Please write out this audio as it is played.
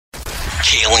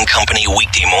Kale and Company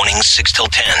weekday mornings 6 till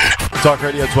 10. Talk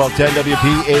Radio 1210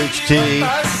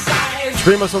 WPHT.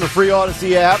 Stream us on the free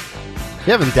Odyssey app. If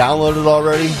you haven't downloaded it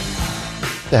already,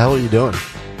 what the hell are you doing?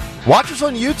 Watch us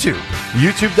on YouTube.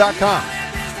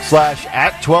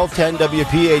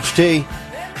 YouTube.com/@1210WPHT.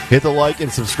 Hit the like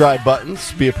and subscribe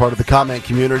buttons. Be a part of the comment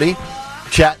community.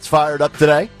 Chat's fired up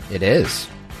today. It is.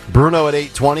 Bruno at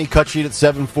 8:20. Cut sheet at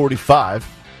 7:45.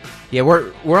 Yeah,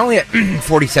 we're only at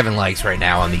 47 likes right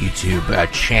now on the YouTube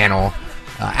channel.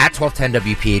 At 1210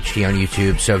 WPHT on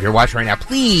YouTube. So if you're watching right now,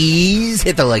 please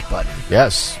hit the like button.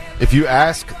 Yes. If you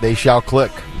ask, they shall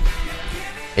click.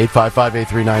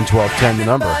 855-839-1210, the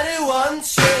number.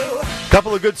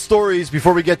 Couple of good stories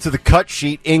before we get to the cut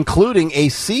sheet, including a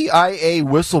CIA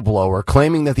whistleblower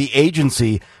claiming that the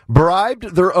agency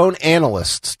bribed their own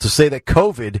analysts to say that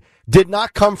COVID did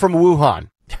not come from Wuhan.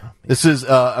 This is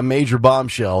a major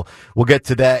bombshell. We'll get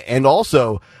to that. And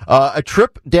also a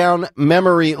trip down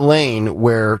memory lane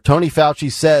where Tony Fauci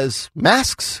says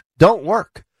masks don't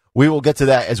work. We will get to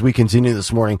that as we continue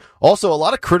this morning. Also, a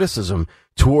lot of criticism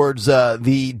towards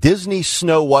the Disney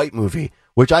Snow White movie,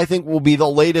 which I think will be the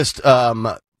latest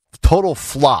total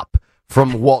flop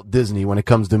from Walt Disney when it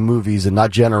comes to movies and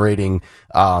not generating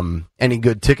any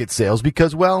good ticket sales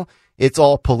because, well, it's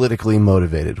all politically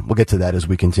motivated. We'll get to that as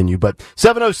we continue. But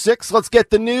 7:06, let's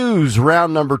get the news.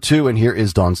 Round number 2, and here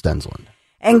is Dawn Stensland.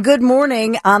 And good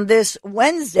morning on this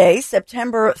Wednesday,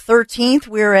 September 13th.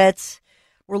 We're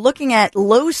looking at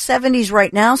low 70s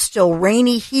right now, still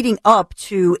rainy, heating up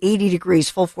to 80 degrees,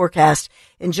 full forecast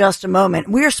in just a moment.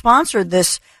 We are sponsored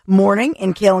this morning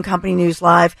in Kale and Company News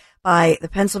Live by the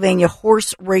Pennsylvania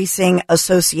Horse Racing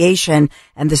Association,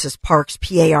 and this is Parks,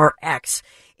 P-A-R-X.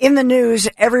 In the news,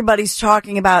 everybody's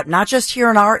talking about, not just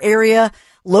here in our area,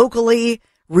 locally,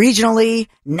 regionally,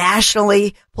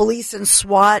 nationally, police and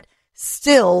SWAT,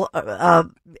 still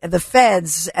the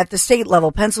feds at the state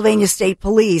level, Pennsylvania State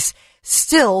Police,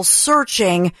 still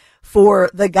searching for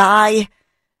the guy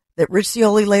that Rich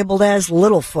Cioli labeled as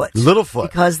Littlefoot. Littlefoot.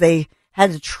 Because they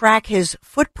had to track his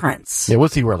footprints. Yeah,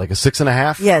 what's he wear, like a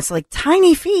 6.5? Yeah, it's like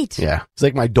tiny feet. Yeah, it's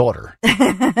like my daughter.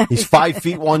 He's 5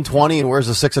 feet 120 and wears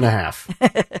a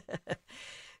 6.5.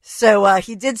 So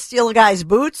he did steal a guy's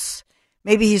boots.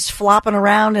 Maybe he's flopping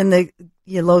around in the,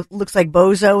 looks like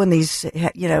Bozo, and these,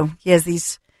 he has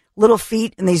these little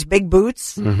feet and these big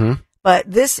boots. Mm-hmm.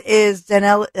 But this is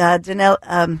Danelli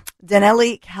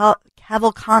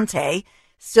Cavalcante,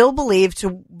 still believed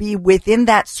to be within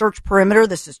that search perimeter.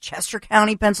 This is Chester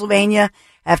County, Pennsylvania,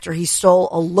 after he stole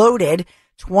a loaded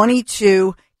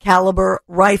 .22 caliber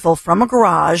rifle from a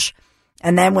garage.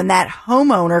 And then when that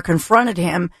homeowner confronted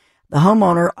him, the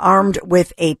homeowner armed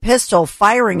with a pistol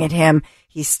firing at him,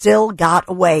 he still got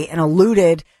away and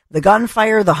eluded the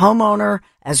gunfire, the homeowner,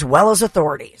 as well as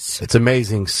authorities. It's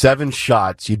amazing. 7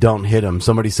 shots, you don't hit him.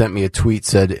 Somebody sent me a tweet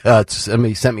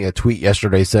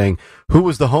yesterday saying, who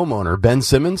was the homeowner? Ben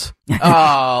Simmons?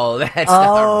 Oh, that's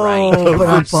not right.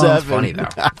 Over 7. It's funny, though.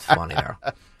 It's funny, though.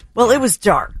 Well, it was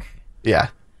dark. Yeah.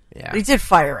 But he did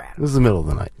fire at him. It was the middle of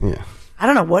the night. Yeah. I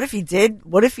don't know. What if he did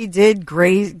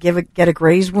graze, get a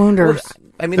graze wound, or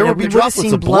I mean, there would be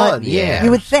droplets of blood. Yeah.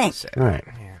 You would think. Right.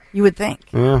 You would think.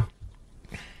 Yeah.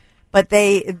 But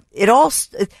before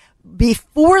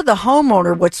the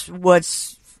homeowner,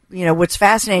 what's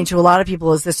fascinating to a lot of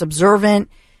people is this observant,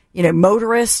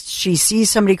 motorist. She sees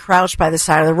somebody crouched by the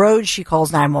side of the road. She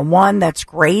calls 911. That's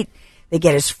great. They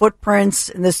get his footprints,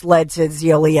 and this led to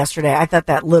Zioli yesterday. I thought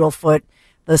that Littlefoot,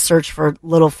 the search for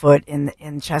Littlefoot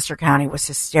in Chester County was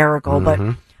hysterical.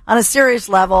 Mm-hmm. But on a serious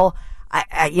level,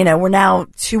 we're now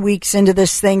 2 weeks into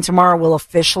this thing. Tomorrow will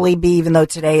officially be, even though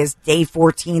today is day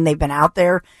 14, they've been out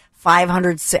there.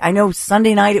 500. I know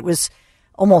Sunday night it was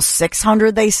almost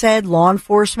 600, they said, law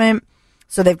enforcement.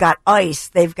 So they've got ICE,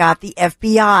 they've got the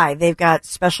FBI, they've got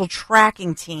special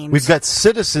tracking teams. We've got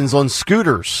citizens on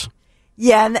scooters.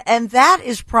 Yeah, and that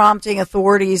is prompting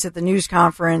authorities at the news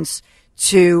conference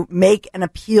to make an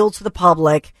appeal to the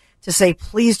public to say,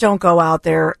 please don't go out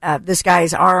there. This guy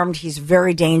is armed. He's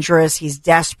very dangerous. He's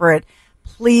desperate.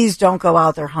 Please don't go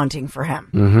out there hunting for him.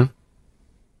 Mm-hmm.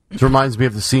 This reminds me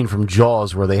of the scene from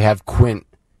Jaws where they have Quint,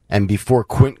 and before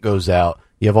Quint goes out,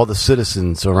 you have all the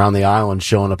citizens around the island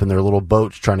showing up in their little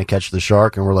boats trying to catch the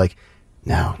shark, and we're like,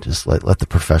 no, just let the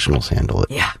professionals handle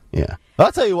it. Yeah. Yeah.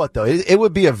 I'll tell you what, though, it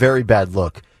would be a very bad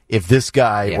look if this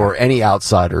guy or any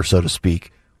outsider, so to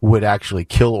speak, would actually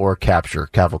kill or capture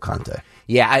Cavalcante.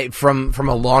 Yeah, from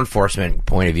a law enforcement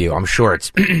point of view, I'm sure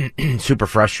it's super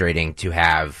frustrating to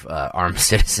have armed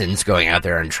citizens going out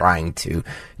there and trying to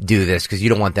do this, because you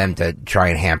don't want them to try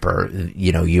and hamper,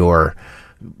 your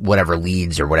whatever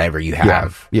leads or whatever you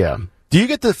have. Yeah. Do you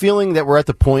get the feeling that we're at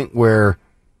the point where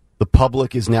the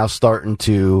public is now starting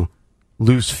to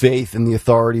lose faith in the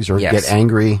authorities or Yes. get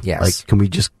angry? Yes. Like, can we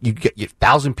just,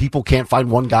 1,000 people can't find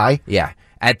one guy? Yeah.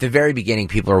 At the very beginning,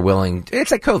 people are willing.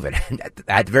 It's like COVID.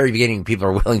 At the very beginning, people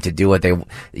are willing to do what they,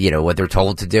 what they're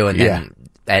told to do, and then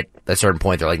at a certain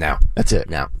point, they're like, "No, that's it.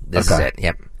 No, this is it."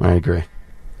 Yep, I agree.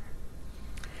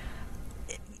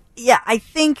 Yeah, I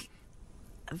think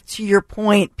to your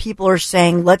point, people are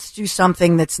saying, "Let's do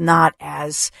something that's not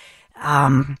as,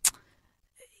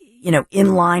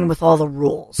 in line with all the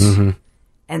rules,"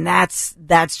 and that's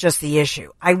just the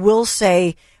issue. I will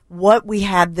say. What we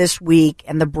had this week,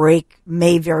 and the break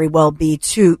may very well be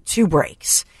two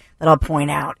breaks that I'll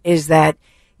point out, is that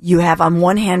you have on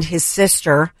one hand his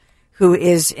sister, who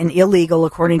is an illegal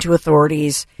according to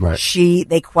authorities. Right.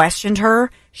 They questioned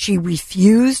her. She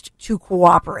refused to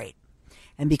cooperate.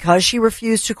 And because she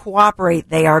refused to cooperate,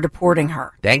 they are deporting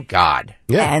her. Thank God.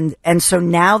 Yeah. And so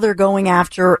now they're going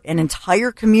after an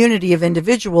entire community of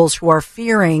individuals who are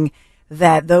fearing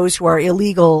that those who are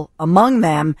illegal among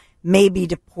them may be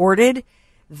deported.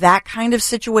 That kind of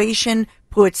situation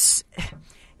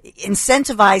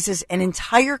incentivizes an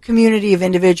entire community of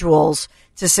individuals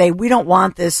to say, we don't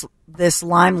want this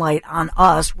limelight on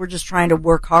us. We're just trying to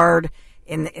work hard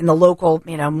in the local,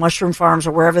 mushroom farms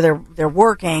or wherever they're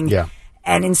working. Yeah.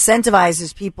 And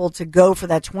incentivizes people to go for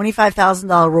that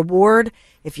 $25,000 reward.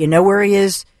 If you know where he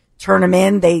is, turn him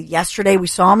in. Yesterday we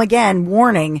saw him again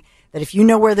warning that if you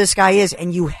know where this guy is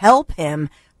and you help him,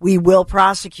 we will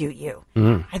prosecute you.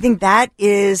 I think that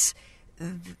is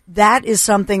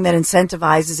something that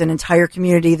incentivizes an entire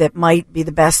community that might be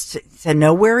the best to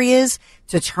know where he is,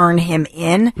 to turn him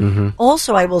in.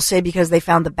 Also, I will say, because they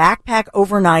found the backpack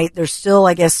overnight, they're still,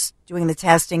 I guess, doing the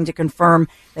testing to confirm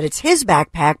that it's his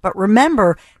backpack. But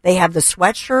remember, they have the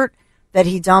sweatshirt that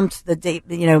he dumped the day,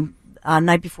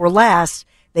 night before last.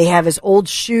 They have his old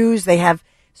shoes.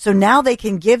 So now they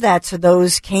can give that to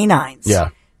those canines. Yeah.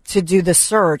 To do the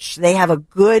search. They have a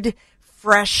good,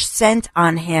 fresh scent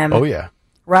on him. Oh, yeah.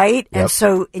 Right? Yep.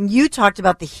 And you talked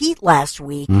about the heat last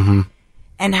week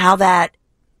and how that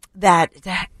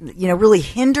really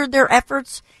hindered their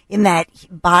efforts in that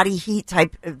body heat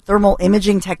type thermal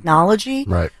imaging technology.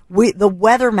 Right. The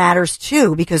weather matters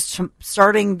too, because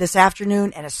starting this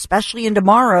afternoon and especially in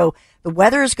tomorrow, the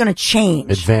weather is going to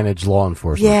change. Advantage law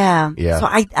enforcement. Yeah. Yeah. So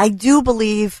I do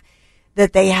believe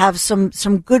that they have some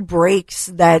good breaks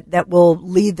that will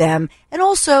lead them. And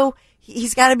also,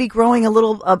 he's got to be growing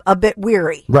a bit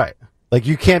weary. Right. Like,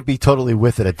 you can't be totally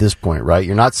with it at this point, right?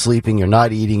 You're not sleeping, you're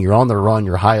not eating, you're on the run,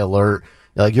 you're high alert.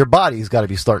 Like, your body's got to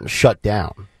be starting to shut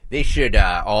down. They should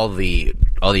all the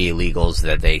illegals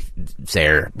that they say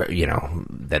are,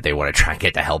 that they want to try and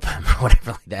get to help him or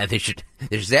whatever like that. They should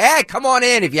say, "Hey, come on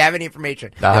in if you have any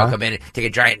information." They'll come in and take a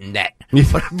giant net,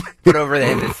 put over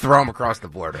there, and throw them across the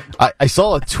border. I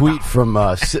saw a tweet from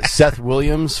Seth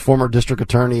Williams, former district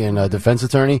attorney and defense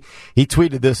attorney. He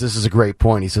tweeted this. This is a great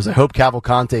point. He says, "I hope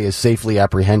Cavalcante is safely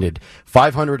apprehended.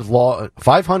 500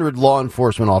 law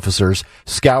enforcement officers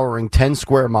scouring 10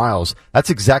 square miles. That's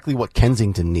exactly what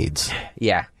Kensington needs."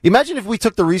 Yeah. Imagine if we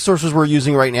took the resources we're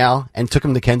using right now and took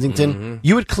them to Kensington.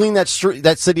 You would clean that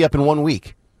city up in 1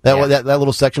 week. That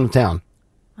little section of town.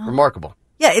 Remarkable.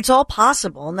 Yeah, it's all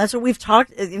possible, and that's what we've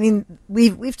talked. I mean,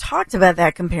 we've talked about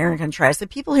that compare and contrast. The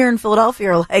people here in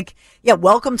Philadelphia are like, "Yeah,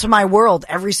 welcome to my world."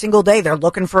 Every single day, they're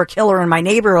looking for a killer in my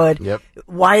neighborhood. Yep.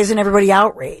 Why isn't everybody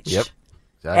outraged? Yep.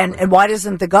 Exactly. And why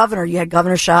doesn't the governor? You had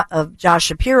Governor Josh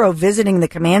Shapiro visiting the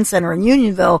command center in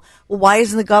Unionville. Well, why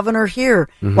isn't the governor here?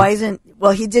 Why isn't?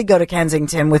 Well, he did go to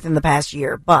Kensington within the past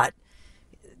year, but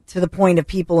to the point of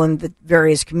people in the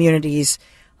various communities,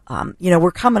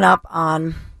 we're coming up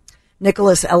on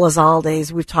Nicholas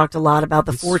Elizalde's. We've talked a lot about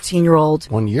the 14-year-old.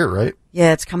 1 year, right?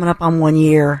 Yeah, it's coming up on 1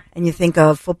 year. And you think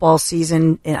of football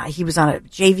season. He was on a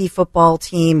JV football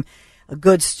team, a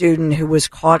good student who was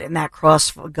caught in that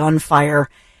gunfire,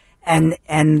 and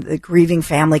the grieving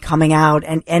family coming out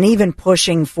and even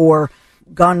pushing for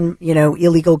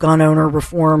illegal gun owner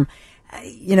reform.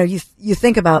 You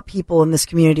think about people in this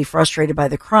community frustrated by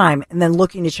the crime and then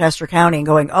looking to Chester County and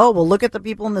going, "Oh, well, look at the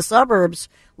people in the suburbs.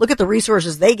 Look at the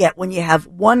resources they get when you have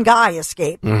one guy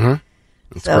escape."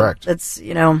 That's correct. That's,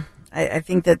 I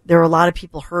think that there are a lot of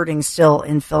people hurting still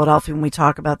in Philadelphia when we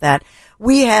talk about that.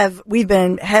 We've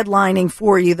been headlining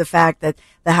for you the fact that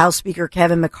the House Speaker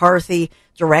Kevin McCarthy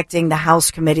directing the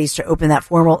House committees to open that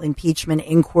formal impeachment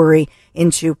inquiry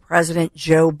into President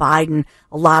Joe Biden.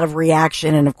 A lot of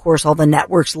reaction, and of course all the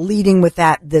networks leading with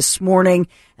that this morning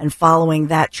and following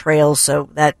that trail. So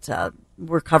that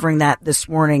we're covering that this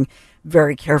morning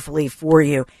very carefully for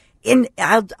you.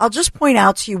 I'll just point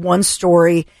out to you one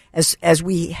story as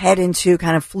we head into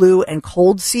kind of flu and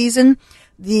cold season.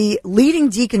 The leading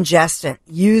decongestant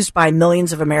used by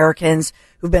millions of Americans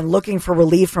who've been looking for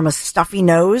relief from a stuffy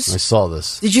nose. I saw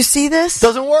this. Did you see this?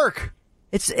 Doesn't work.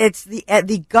 It's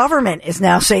the government is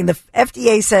now saying, the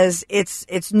FDA says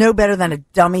it's no better than a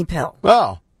dummy pill.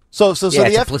 Oh. So it's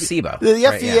a placebo. The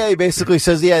FDA basically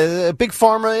says, big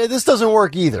pharma, this doesn't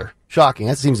work either. Shocking.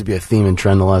 That seems to be a theme and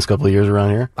trend the last couple of years around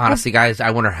here. Honestly, guys,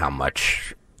 I wonder how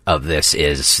much of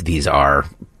these are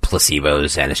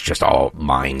placebos and it's just all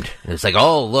mind. It's like,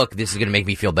 oh, look, this is going to make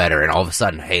me feel better. And all of a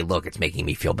sudden, hey, look, it's making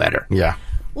me feel better. Yeah.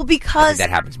 Well, because I think that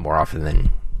happens more often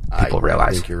than people realize.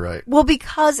 I think you're right. Well,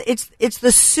 because it's the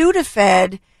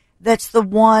Sudafed that's the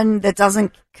one that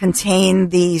doesn't contain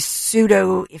the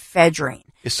pseudoephedrine.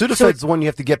 Sudafed's the one you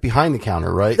have to get behind the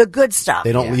counter, right? The good stuff.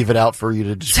 They don't leave it out for you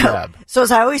to just grab. So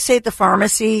as I always say at the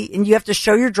pharmacy, and you have to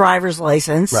show your driver's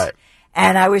license. Right.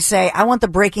 And I always say, I want the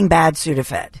Breaking Bad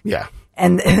Sudafed. Yeah.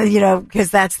 And,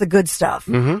 because that's the good stuff.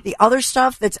 Mm-hmm. The other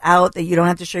stuff that's out that you don't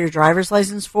have to show your driver's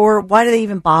license for, why do they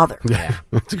even bother? Yeah,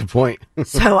 that's a good point.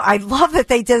 So I love that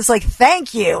they did. It's like,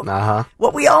 thank you. Uh-huh.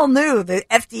 What we all knew, the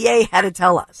FDA had to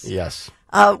tell us. Yes.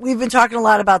 We've been talking a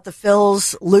lot about the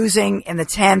Phils losing in the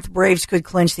 10th. Braves could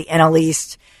clinch the NL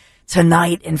East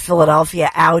tonight in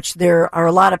Philadelphia. Ouch. There are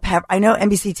a lot of I know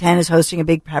NBC 10 is hosting a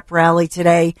big pep rally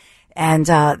today. And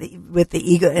with the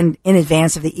Eagle, in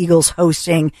advance of the Eagles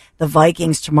hosting the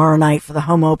Vikings tomorrow night for the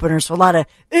home opener, so a lot of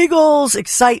Eagles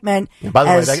excitement. Yeah, by the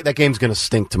way, that game's going to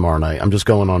stink tomorrow night. I'm just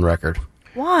going on record.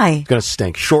 Why? It's going to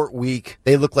stink. Short week.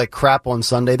 They look like crap on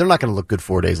Sunday. They're not going to look good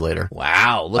 4 days later.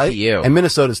 Wow, look at you. And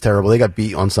Minnesota's terrible. They got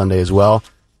beat on Sunday as well.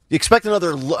 You expect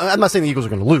another. I'm not saying the Eagles are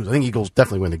going to lose. I think the Eagles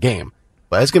definitely win the game,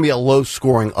 but it's going to be a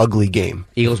low-scoring, ugly game.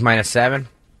 Eagles -7.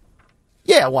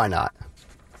 Yeah, why not?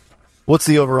 What's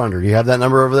the over-under? Do you have that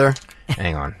number over there?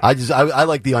 Hang on. I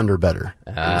like the under better.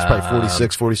 It's probably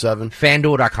 46, 47.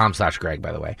 FanDuel.com/Greg,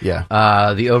 by the way. Yeah.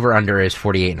 The over-under is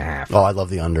 48.5. Oh, I love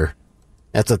the under.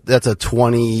 That's a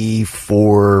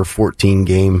 24-14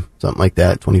 game, something like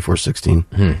that, 24-16.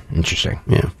 Interesting.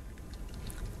 Yeah.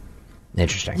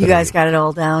 Interesting. You guys got it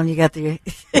all down. You got the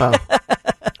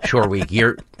short week.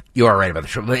 You are right about the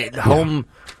short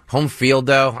home field,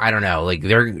 though. I don't know. Like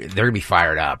they're gonna be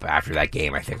fired up after that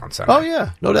game. I think on Sunday. Oh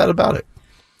yeah, no doubt about it.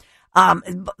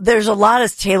 There's a lot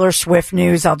of Taylor Swift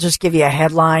news. I'll just give you a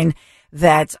headline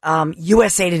that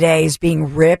USA Today is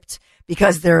being ripped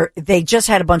because they just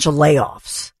had a bunch of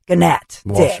layoffs. Gannett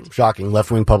did. Shocking.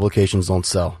 Left-wing publications don't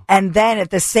sell. And then at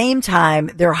the same time,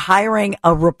 they're hiring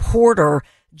a reporter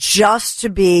just to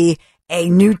be a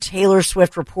new Taylor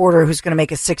Swift reporter who's going to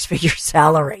make a 6-figure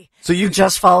salary. So you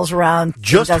just follows around.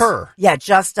 Just her. Yeah,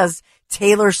 just does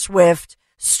Taylor Swift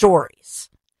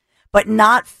stories. But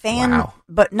not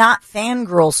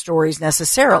fangirl stories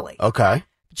necessarily. Okay.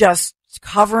 Just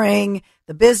covering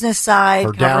the business side,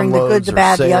 her covering the good, the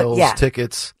bad, sales, the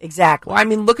tickets. Exactly. Well, I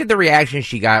mean, look at the reaction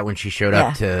she got when she showed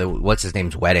up to what's his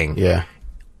name's wedding. Yeah.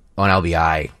 On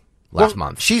LBI last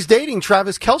month. She's dating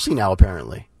Travis Kelce now,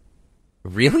 apparently.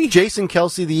 Really? Jason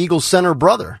Kelce, the Eagles center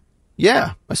brother.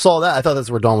 Yeah, I saw that. I thought that's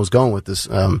where Dawn was going with this.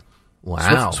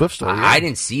 Wow. Swift story. Yeah. I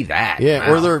didn't see that. Yeah,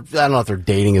 wow. or I don't know if they're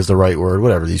dating is the right word.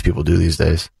 Whatever these people do these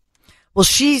days. Well,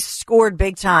 she scored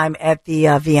big time at the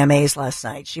VMAs last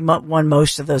night. She won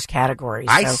most of those categories.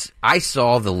 I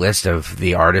saw the list of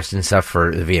the artists and stuff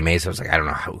for the VMAs. I was like, I don't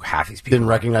know how half these people didn't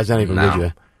recognize any of them, did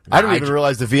you? I didn't even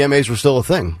realize the VMAs were still a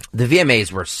thing. The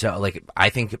VMAs were I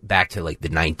think back to like the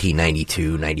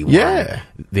 1992, 91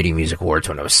 Video Music Awards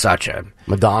when it was such a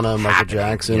Madonna, Michael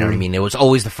Jackson. You know what I mean? It was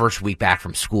always the first week back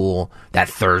from school. That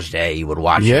Thursday you would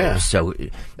watch it. So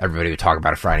everybody would talk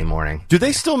about it Friday morning. Do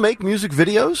they still make music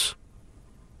videos?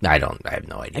 I have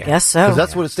no idea. I guess so. Because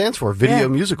that's what it stands for, Video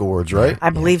Music Awards, right?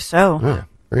 I believe so. Yeah,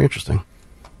 very interesting.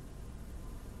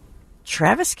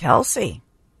 Travis Kelce.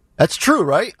 That's true,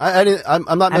 right?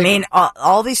 I'm not. I mean,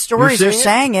 all these stories are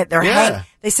saying it. They're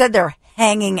they said they're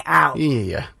hanging out.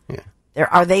 Yeah.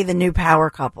 Are they the new power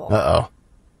couple?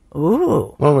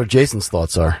 Ooh. I wonder what Jason's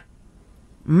thoughts are.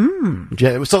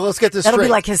 So let's get this That'll straight. be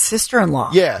like his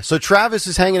sister-in-law. Yeah, so Travis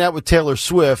is hanging out with Taylor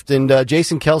Swift, and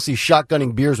Jason Kelce's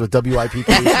shotgunning beers with WIP police.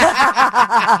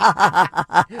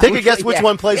 Take a guess which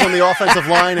one plays on the offensive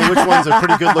line and which one's a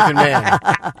pretty good-looking man.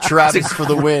 Travis for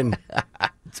the win.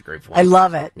 It's a great point. I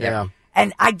love it. Yeah.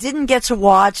 And I didn't get to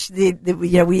watch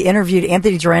we interviewed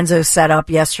Anthony Dorenzo set up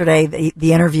yesterday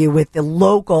the interview with the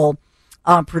local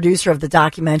producer of the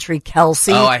documentary,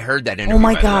 Kelsey. Oh, I heard that interview. Oh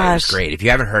my gosh, it was gosh, great! If you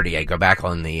haven't heard it yet, go back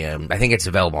on the. I think it's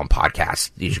available on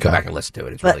podcast. You should go back and listen to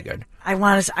it. It's really good. I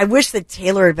wish that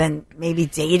Taylor had been maybe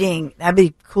dating. That'd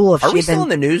be cool if Are she'd we been. still in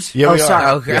the news? Yeah, oh, we sorry.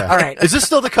 are. Okay. Yeah. All right. Is this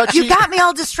still the cut sheet? You got me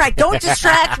all distracted. Don't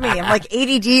distract me. I'm like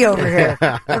ADD over here.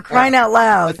 We're crying out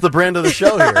loud. That's the brand of the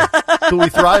show here. That's what we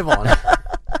thrive on.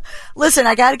 Listen,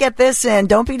 I got to get this in.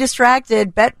 Don't be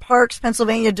distracted. Bet Parks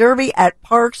Pennsylvania Derby at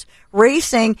Parks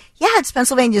Racing. Yeah, it's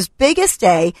Pennsylvania's biggest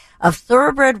day of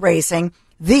thoroughbred racing.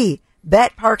 The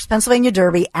Bet Parks Pennsylvania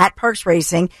Derby at Parks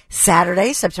Racing,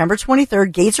 Saturday, September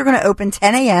 23rd. Gates are going to open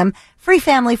 10 a.m. Free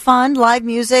family fun, live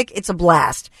music. It's a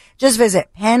blast. Just visit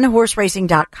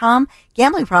PennHorseRacing.com.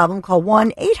 Gambling problem? Call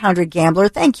 1-800-GAMBLER.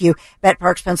 Thank you, Bet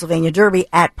Parks Pennsylvania Derby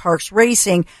at Parks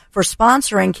Racing, for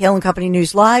sponsoring Kale & Company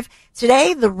News Live.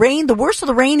 Today, the worst of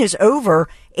the rain is over.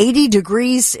 80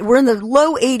 degrees. We're in the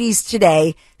low 80s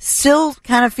today. Still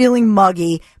kind of feeling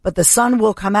muggy, but the sun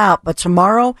will come out. But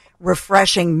tomorrow,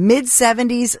 refreshing,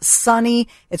 mid-70s, sunny.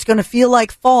 It's going to feel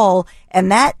like fall,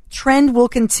 and that trend will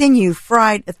continue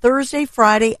Thursday,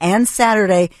 Friday, and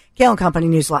Saturday. Kale & Company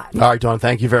News Live. All right, Dawn,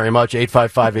 thank you very much.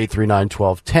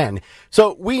 855-839-1210.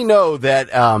 So we know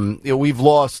that we've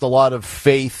lost a lot of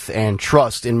faith and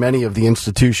trust in many of the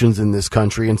institutions in this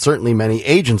country, and certainly many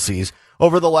agencies,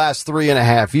 over the last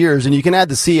 3.5 years. And you can add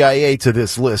the CIA to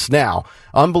this list now.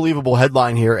 Unbelievable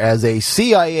headline here, as a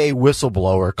CIA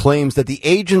whistleblower claims that the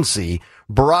agency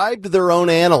bribed their own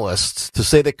analysts to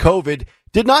say that COVID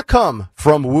did not come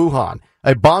from Wuhan.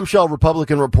 A bombshell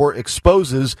Republican report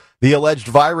exposes the alleged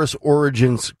virus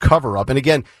origins cover-up. And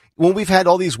again, when we've had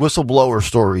all these whistleblower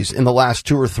stories in the last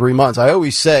 2 or 3 months, I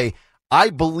always say, I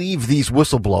believe these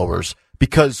whistleblowers,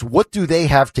 because what do they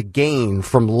have to gain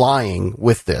from lying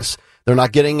with this? They're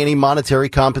not getting any monetary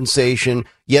compensation.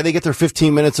 Yeah, they get their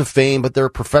 15 minutes of fame, but their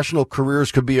professional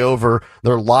careers could be over.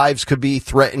 Their lives could be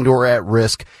threatened or at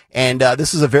risk. And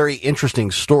this is a very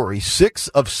interesting story. 6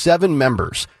 of 7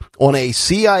 members on a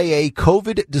CIA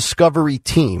COVID discovery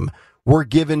team were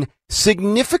given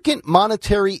significant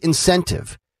monetary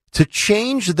incentive to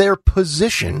change their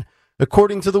position,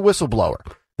 according to the whistleblower.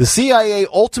 The CIA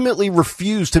ultimately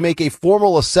refused to make a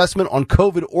formal assessment on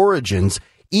COVID origins,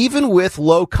 even with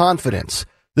low confidence.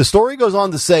 The story goes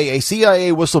on to say a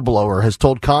CIA whistleblower has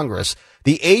told Congress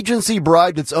the agency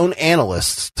bribed its own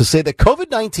analysts to say that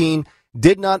COVID-19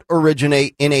 did not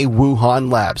originate in a Wuhan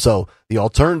lab. So the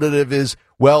alternative is,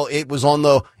 well, it was in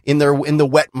the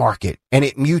wet market, and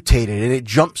it mutated, and it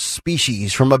jumped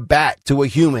species from a bat to a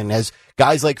human, as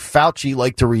guys like Fauci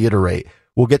like to reiterate.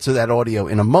 We'll get to that audio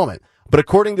in a moment. But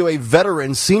according to a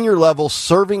veteran senior-level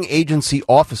serving agency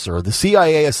officer, the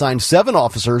CIA assigned 7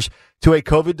 officers to a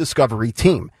COVID discovery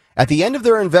team. At the end of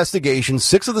their investigation,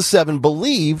 6 of the 7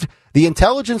 believed the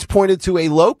intelligence pointed to a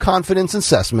low-confidence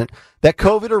assessment that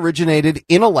COVID originated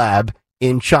in a lab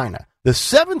in China. The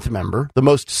 7th member, the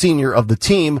most senior of the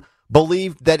team,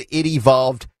 believed that it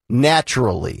evolved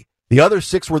naturally. The other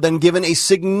 6 were then given a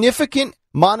significant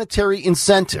monetary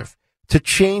incentive to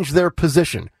change their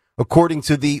position, according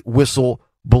to the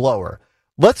whistleblower.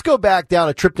 Let's go back down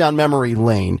a trip down memory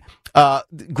lane.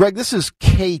 Greg, this is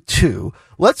K2.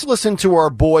 Let's listen to our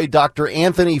boy, Dr.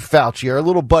 Anthony Fauci, our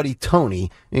little buddy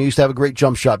Tony. He used to have a great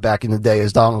jump shot back in the day,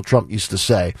 as Donald Trump used to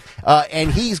say.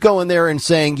 And he's going there and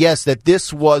saying, yes, that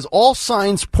this was, all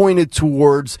signs pointed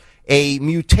towards a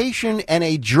mutation and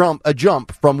a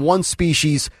jump from one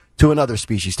species to another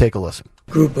species. Take a listen.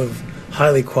 Group of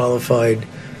highly qualified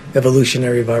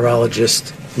evolutionary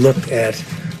virologists looked at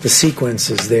the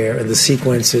sequences there and the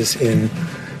sequences in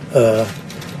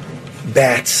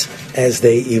bats as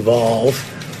they evolve,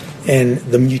 and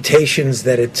the mutations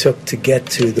that it took to get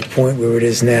to the point where it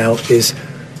is now is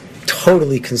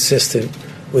totally consistent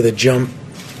with a jump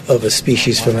of a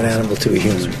species from an animal to a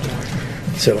human.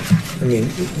 So, I mean,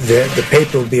 the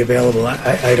paper will be available.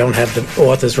 I don't have the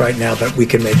authors right now, but we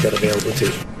can make that available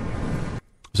too.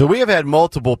 So we have had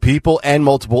multiple people and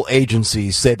multiple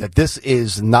agencies say that this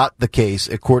is not the case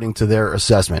according to their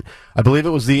assessment. I believe it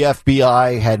was the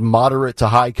FBI had moderate to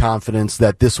high confidence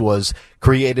that this was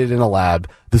created in a lab.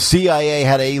 The CIA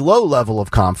had a low level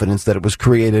of confidence that it was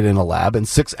created in a lab, and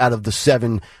 6 out of the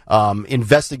 7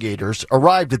 investigators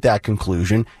arrived at that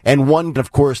conclusion. And one,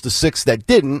 of course, the 6 that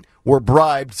didn't, were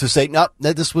bribed to say, no,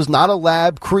 that this was not a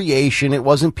lab creation. It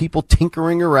wasn't people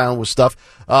tinkering around with stuff.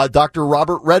 Dr.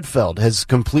 Robert Redfield has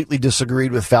completely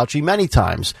disagreed with Fauci many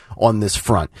times on this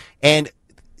front. And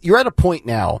you're at a point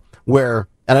now where,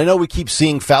 and I know we keep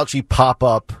seeing Fauci pop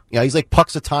up. You know, he's like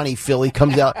Puxatawny Phil. He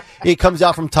comes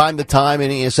out from time to time,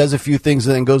 and he says a few things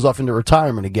and then goes off into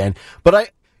retirement again.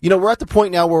 But we're at the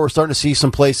point now where we're starting to see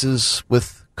some places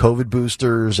with COVID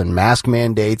boosters and mask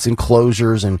mandates and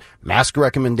closures and mask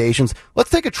recommendations. Let's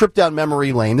take a trip down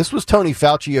memory lane. This was Tony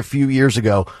Fauci a few years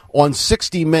ago on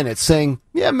 60 Minutes saying,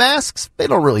 yeah, masks, they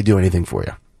don't really do anything for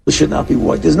you. It should not be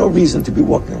walking. There's no reason to be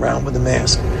walking around with a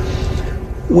mask.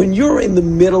 When you're in the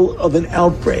middle of an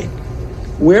outbreak,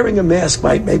 wearing a mask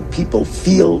might make people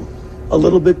feel a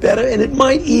little bit better, and it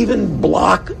might even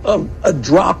block a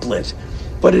droplet,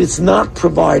 but it's not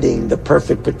providing the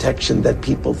perfect protection that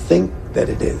people think that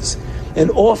it is.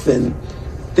 And often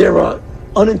there are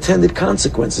unintended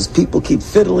consequences. People keep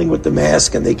fiddling with the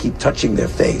mask and they keep touching their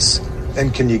face.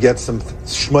 And can you get some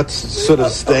schmutz sort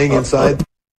of staying inside?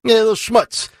 Yeah, little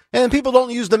schmutz. And people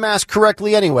don't use the mask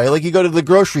correctly anyway. Like you go to the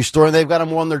grocery store and they've got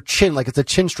them on their chin like it's a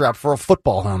chin strap for a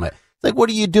football helmet. It's like, what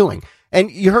are you doing? And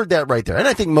you heard that right there. And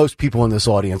I think most people in this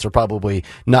audience are probably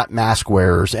not mask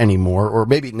wearers anymore, or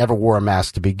maybe never wore a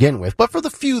mask to begin with. But for the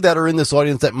few that are in this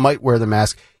audience that might wear the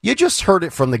mask, you just heard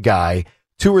it from the guy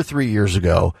 2 or 3 years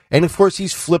ago. And of course,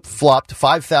 he's flip-flopped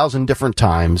 5,000 different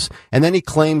times. And then he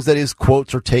claims that his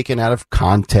quotes are taken out of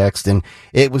context and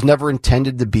it was never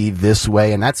intended to be this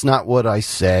way. And that's not what I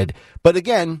said. But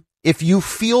again, if you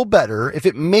feel better, if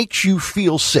it makes you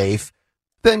feel safe,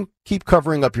 then keep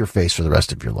covering up your face for the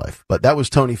rest of your life. But that was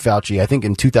Tony Fauci, I think,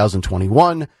 in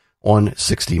 2021 on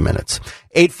 60 Minutes.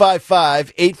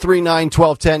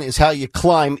 855-839-1210 is how you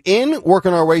climb in.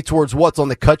 Working our way towards what's on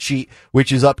the cut sheet,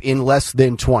 which is up in less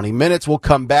than 20 minutes. We'll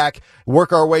come back,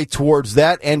 work our way towards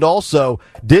that. And also,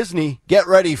 Disney, get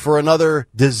ready for another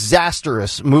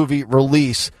disastrous movie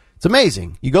release. It's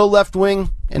amazing. You go left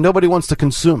wing, and nobody wants to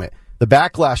consume it. The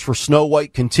backlash for Snow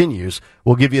White continues.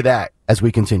 We'll give you that as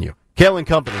we continue. Kale and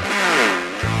Company.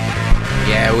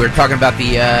 Yeah, we were talking about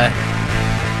the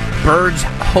Birds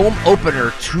home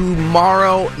opener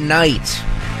tomorrow night.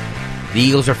 The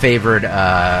Eagles are favored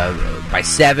by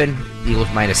 7. The Eagles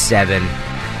 -7.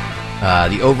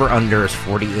 The over-under is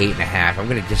 48.5. I'm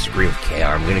going to disagree with Kale.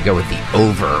 I'm going to go with the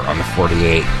over on the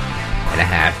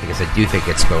 48.5 because I do think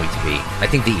it's going to be. I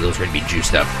think the Eagles are going to be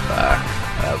juiced up,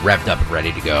 revved up and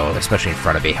ready to go, especially in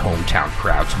front of a hometown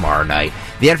crowd tomorrow night.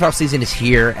 The NFL season is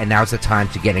here, and now's the time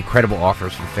to get incredible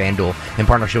offers from FanDuel in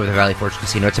partnership with the Valley Forge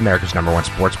Casino. It's America's #1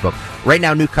 sportsbook. Right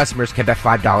now, new customers can bet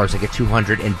 $5 and get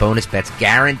 $200 in bonus bets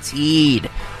guaranteed.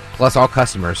 Plus, all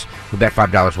customers who bet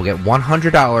 $5 will get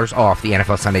 $100 off the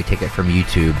NFL Sunday ticket from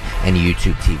YouTube and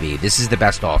YouTube TV. This is the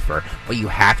best offer, but you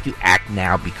have to act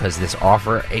now because this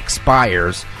offer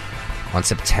expires on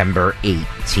September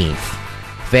 18th.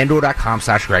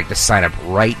 FanDuel.com/Greg to sign up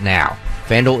right now.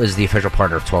 FanDuel is the official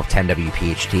partner of 1210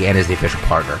 WPHT and is the official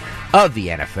partner of the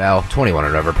NFL. 21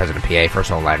 and over, President PA.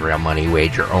 First online real money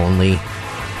wager only.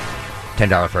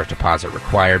 $10 first deposit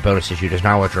required. Bonus issued is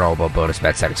not withdrawable bonus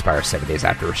bets that expire 7 days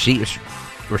after receipt.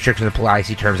 Restrictions apply.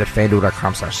 See terms at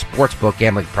FanDuel.com/sportsbook.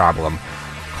 Gambling problem?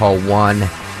 Call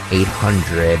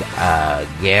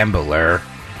 1-800-GAMBLER.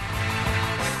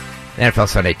 NFL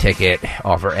Sunday ticket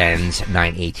offer ends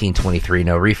 9/18/23.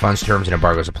 No refunds. Terms and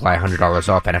embargoes apply. $100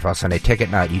 off NFL Sunday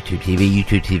ticket, not YouTube TV.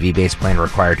 YouTube TV base plan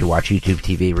required to watch YouTube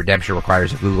TV. Redemption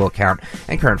requires a Google account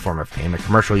and current form of payment.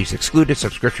 Commercial use excluded.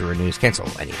 Subscription renews.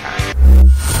 Cancel anytime.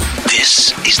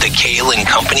 This is the Kale and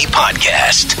Company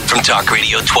podcast from Talk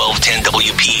Radio 1210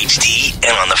 WPHT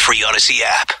and on the free Odyssey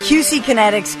app. QC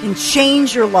Kinetics can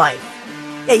change your life.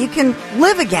 Yeah, you can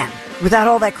live again without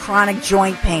all that chronic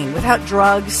joint pain, without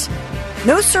drugs.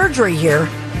 No surgery here.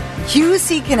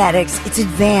 QC Kinetics, it's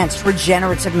advanced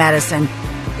regenerative medicine.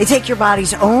 They take your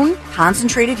body's own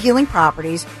concentrated healing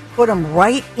properties, put them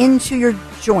right into your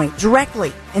joint,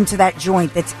 directly into that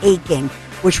joint that's aching,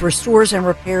 which restores and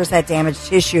repairs that damaged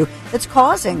tissue that's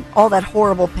causing all that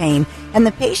horrible pain. And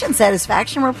the patient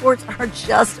satisfaction reports are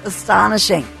just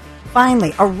astonishing.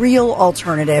 Finally, a real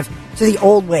alternative to the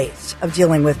old ways of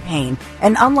dealing with pain.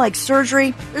 And unlike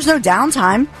surgery, there's no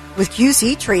downtime with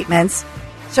QC treatments.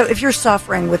 So if you're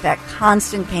suffering with that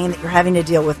constant pain that you're having to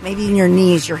deal with, maybe in your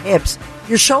knees, your hips,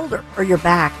 your shoulder, or your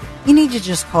back, you need to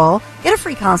just call, get a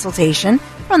free consultation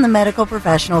from the medical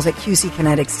professionals at QC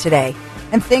Kinetics today.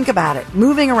 And think about it,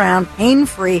 moving around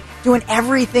pain-free, doing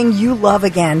everything you love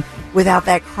again without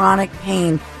that chronic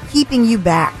pain keeping you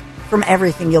back from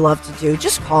everything you love to do.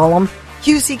 Just call them.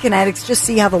 QC Kinetics, just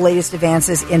see how the latest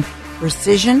advances in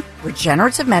precision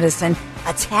regenerative medicine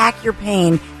attack your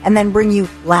pain and then bring you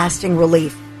lasting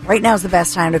relief. Right now is the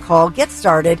best time to call. Get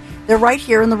started. They're right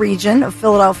here in the region of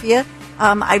Philadelphia.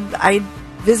 I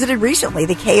visited recently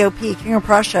the KOP, King of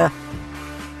Prussia,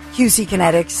 QC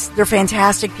Kinetics. They're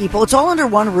fantastic people. It's all under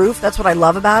one roof. That's what I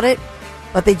love about it.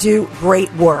 But they do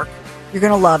great work. You're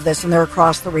going to love this, and they're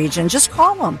across the region. Just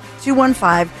call them,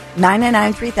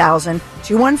 215-999-3000,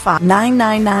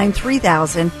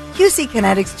 215-999-3000, QC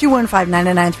Kinetics,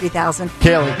 215-999-3000.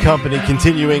 Kale and Company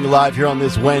continuing live here on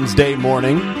this Wednesday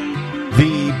morning.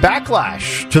 The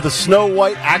backlash to the Snow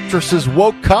White actress's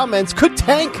woke comments could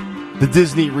tank the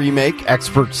Disney remake,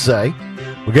 experts say.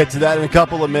 We'll get to that in a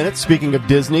couple of minutes. Speaking of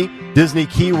Disney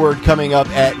keyword coming up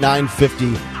at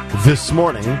 9:50 this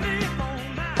morning.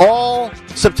 All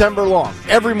September long,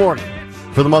 every morning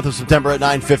for the month of September at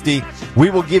 9:50.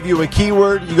 We will give you a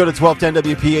keyword. You go to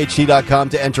 1210wpht.com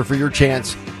to enter for your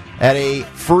chance at a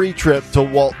free trip to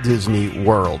Walt Disney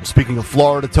World. Speaking of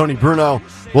Florida, Tony Bruno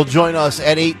will join us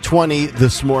at 8:20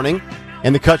 this morning,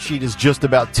 and the cut sheet is just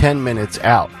about 10 minutes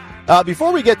out.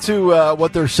 Before we get to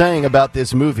what they're saying about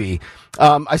this movie,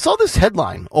 I saw this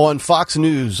headline on Fox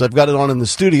News. I've got it on in the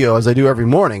studio, as I do every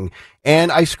morning,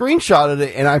 and I screenshotted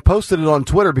it and I posted it on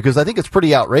Twitter because I think it's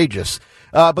pretty outrageous.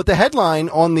 But the headline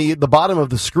on the bottom of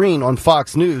the screen on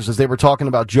Fox News, as they were talking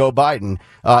about Joe Biden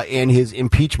and his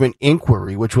impeachment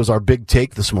inquiry, which was our big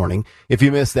take this morning. If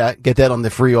you missed that, get that on the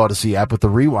free Odyssey app with the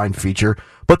rewind feature.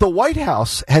 But the White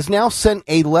House has now sent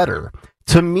a letter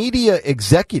to media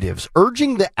executives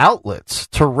urging the outlets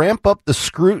to ramp up the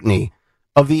scrutiny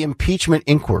of the impeachment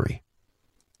inquiry.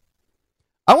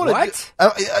 I want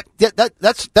to.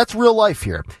 That's real life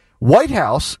here. White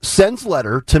House sends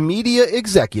letter to media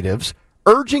executives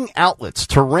urging outlets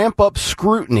to ramp up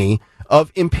scrutiny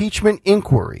of impeachment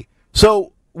inquiry.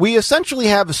 So we essentially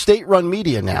have a state-run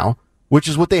media now, which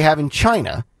is what they have in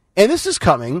China. And this is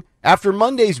coming after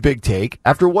Monday's big take,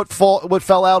 after what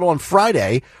fell out on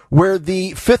Friday, where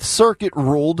the Fifth Circuit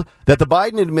ruled that the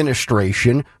Biden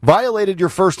administration violated your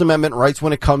First Amendment rights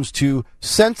when it comes to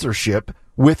censorship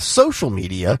with social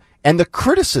media and the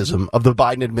criticism of the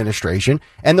Biden administration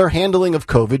and their handling of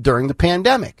COVID during the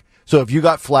pandemic. So if you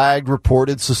got flagged,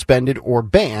 reported, suspended, or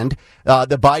banned,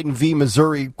 the Biden v.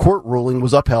 Missouri court ruling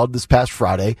was upheld this past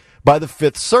Friday by the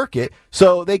Fifth Circuit.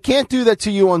 So they can't do that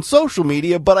to you on social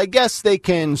media, but I guess they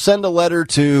can send a letter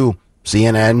to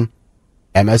CNN,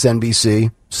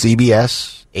 MSNBC,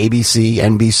 CBS, ABC,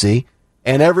 NBC,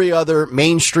 and every other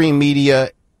mainstream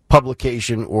media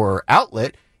publication or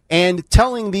outlet, and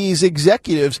telling these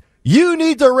executives, you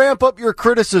need to ramp up your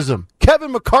criticism.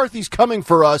 Kevin McCarthy's coming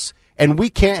for us, and we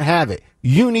can't have it.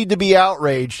 You need to be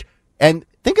outraged. And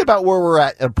think about where we're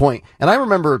at a point. And I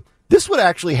remember this would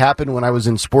actually happen when I was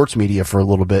in sports media for a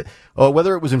little bit,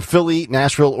 whether it was in Philly,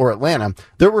 Nashville, or Atlanta.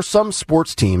 There were some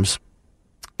sports teams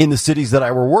in the cities that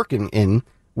I were working in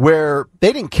where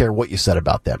they didn't care what you said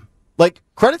about them. Like,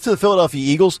 credit to the Philadelphia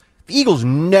Eagles. The Eagles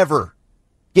never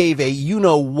gave a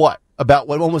you-know-what about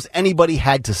what almost anybody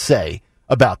had to say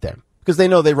about them because they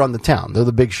know they run the town. They're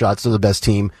the big shots. They're the best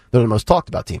team. They're the most talked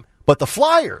about team. But the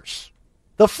Flyers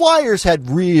had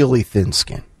really thin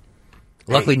skin.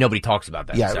 Luckily, nobody talks about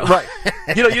that. Yeah, so. Right.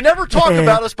 You never talk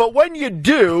about us, but when you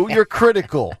do, you're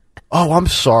critical. Oh, I'm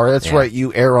sorry. That's right.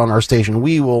 You air on our station.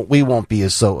 We won't be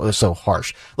as so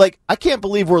harsh. Like, I can't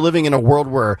believe we're living in a world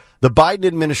where the Biden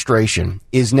administration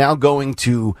is now going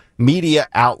to media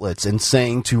outlets and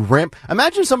saying to ramp.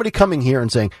 Imagine somebody coming here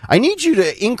and saying, I need you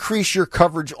to increase your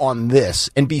coverage on this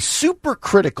and be super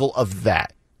critical of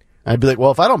that. I'd be like, well,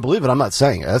 if I don't believe it, I'm not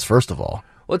saying it. That's first of all.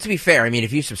 Well, to be fair, I mean,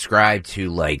 if you subscribe to,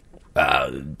 like,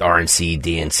 RNC,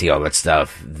 DNC, all that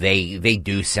stuff, they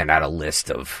do send out a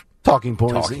list of talking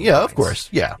points. Yeah, of course.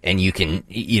 Yeah. And you can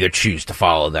either choose to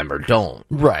follow them or don't.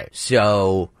 Right.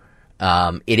 So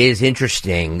it is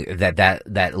interesting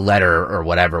that letter or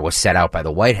whatever was set out by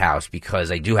the White House,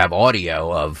 because I do have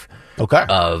audio of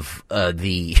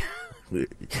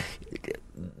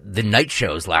the night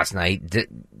shows last night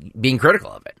being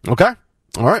critical of it. Okay.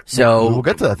 All right. So we'll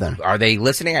get to that then. Are they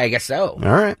listening? I guess so. All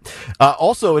right.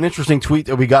 Also, an interesting tweet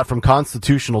that we got from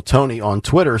Constitutional Tony on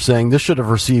Twitter saying this should have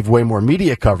received way more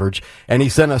media coverage. And he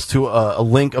sent us to a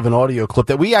link of an audio clip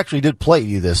that we actually did play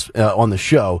you this on the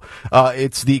show.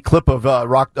 It's the clip of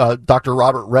Dr.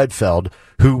 Robert Redfield,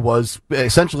 who was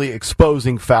essentially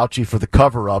exposing Fauci for the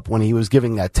cover-up when he was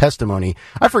giving that testimony.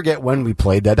 I forget when we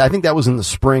played that. I think that was in the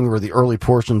spring or the early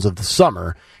portions of the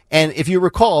summer. And if you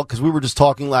recall, because we were just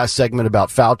talking last segment about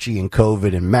Fauci and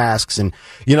COVID and masks and,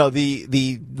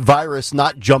 the virus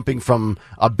not jumping from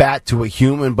a bat to a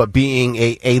human, but being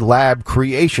a lab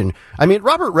creation. I mean,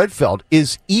 Robert Redfield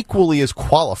is equally as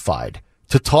qualified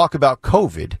to talk about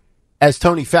COVID as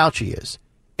Tony Fauci is.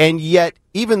 And yet,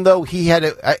 even though he had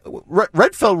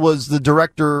Redfield was the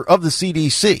director of the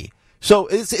CDC. So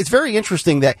it's very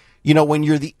interesting that, when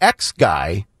you're the ex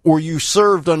guy or you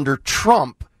served under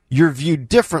Trump, you're viewed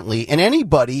differently. And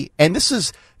this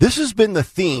has been the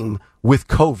theme with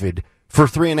COVID for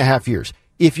 3.5 years.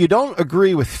 if you don't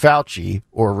agree with Fauci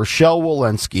or Rochelle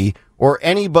Walensky or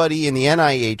anybody in the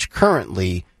NIH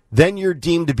currently, then you're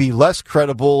deemed to be less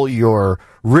credible, you're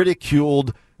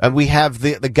ridiculed. And we have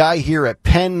the guy here at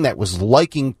Penn that was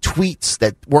liking tweets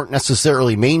that weren't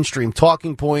necessarily mainstream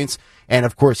talking points. And,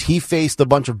 of course, he faced a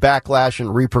bunch of backlash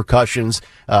and repercussions.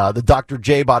 The Dr.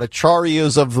 J.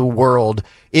 Bhattacharya's of the world.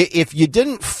 If you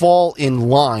didn't fall in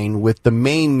line with the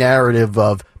main narrative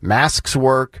of masks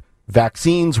work,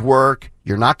 vaccines work,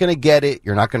 you're not going to get it,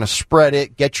 you're not going to spread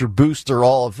it, get your booster,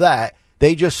 all of that,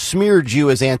 they just smeared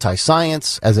you as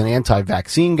anti-science, as an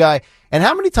anti-vaccine guy. And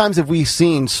how many times have we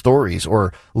seen stories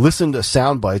or listened to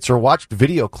sound bites or watched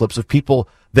video clips of people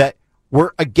that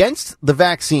were against the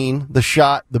vaccine, the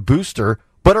shot, the booster,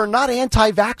 but are not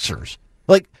anti-vaxxers?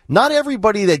 Like, not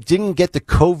everybody that didn't get the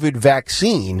COVID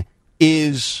vaccine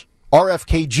is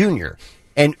RFK Jr.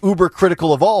 and uber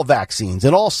critical of all vaccines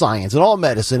and all science and all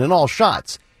medicine and all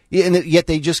shots. And yet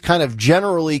they just kind of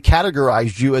generally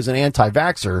categorized you as an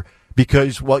anti-vaxxer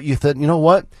because, well, you thought, you know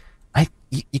what?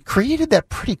 You created that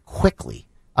pretty quickly.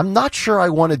 I'm not sure I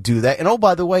want to do that. And, oh,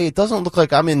 by the way, it doesn't look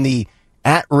like I'm in the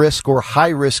at-risk or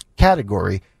high-risk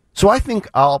category, so I think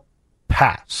I'll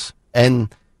pass.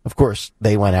 And, of course,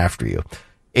 they went after you.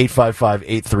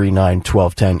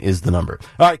 855-839-1210 is the number.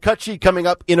 All right, cut sheet coming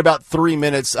up in about 3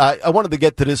 minutes. I wanted to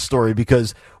get to this story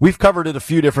because we've covered it a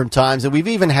few different times, and we've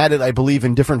even had it, I believe,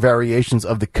 in different variations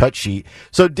of the cut sheet.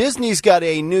 So Disney's got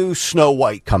a new Snow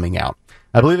White coming out.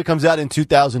 I believe it comes out in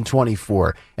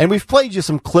 2024. And we've played you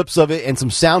some clips of it and some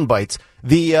sound bites.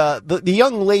 The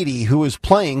young lady who is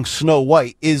playing Snow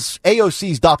White is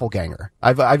AOC's doppelganger.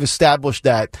 I've established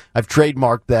that. I've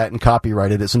trademarked that and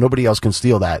copyrighted it so nobody else can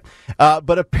steal that.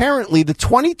 But apparently the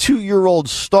 22-year-old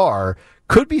star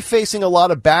could be facing a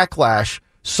lot of backlash,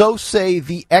 so say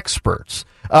the experts.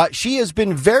 She has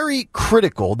been very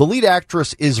critical. The lead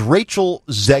actress is Rachel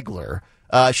Zegler.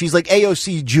 She's like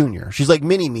AOC Jr. She's like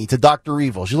Mini-Me to Dr.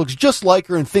 Evil. She looks just like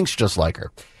her and thinks just like her.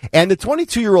 And the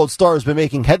 22-year-old star has been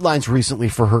making headlines recently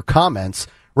for her comments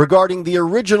regarding the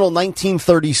original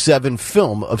 1937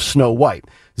 film of Snow White.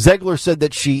 Zegler said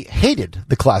that she hated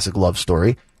the classic love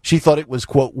story. She thought it was,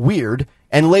 quote, weird,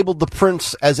 and labeled the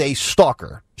prince as a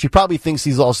stalker. She probably thinks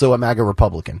he's also a MAGA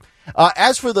Republican.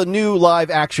 As for the new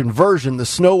live-action version, the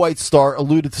Snow White star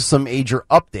alluded to some major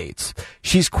updates.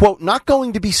 She's, quote, not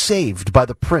going to be saved by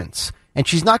the prince, and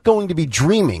she's not going to be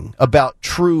dreaming about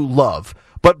true love.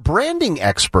 But branding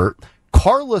expert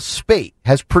Carla Spate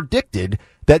has predicted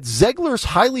that Zegler's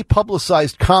highly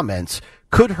publicized comments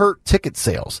could hurt ticket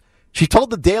sales. She told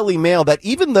the Daily Mail that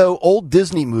even though old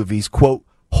Disney movies, quote,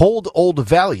 hold old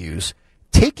values,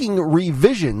 taking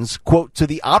revisions, quote, to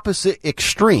the opposite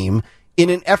extreme in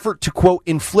an effort to, quote,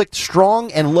 inflict strong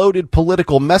and loaded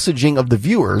political messaging of the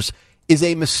viewers is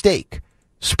a mistake.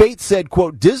 Spate said,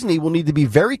 quote, Disney will need to be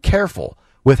very careful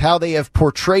with how they have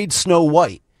portrayed Snow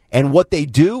White and what they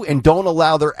do and don't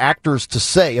allow their actors to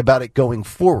say about it going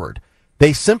forward.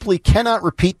 They simply cannot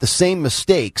repeat the same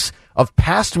mistakes of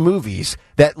past movies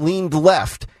that leaned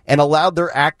left and allowed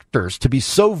their actors to be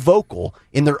so vocal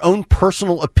in their own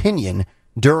personal opinion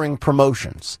during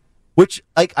promotions. Which,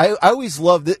 like, I always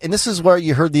loved it, and this is where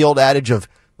you heard the old adage of,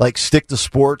 like, stick to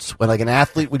sports, when, like, an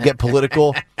athlete would get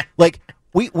political. Like,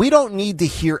 we don't need to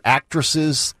hear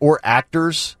actresses or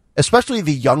actors, especially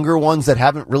the younger ones that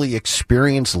haven't really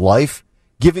experienced life,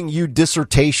 giving you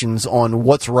dissertations on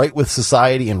what's right with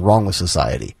society and wrong with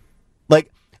society. Like,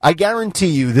 I guarantee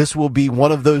you this will be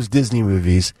one of those Disney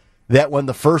movies that when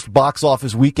the first box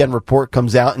office weekend report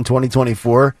comes out in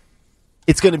 2024,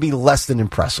 it's going to be less than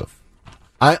impressive.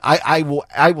 I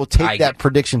will take that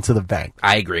prediction to the bank.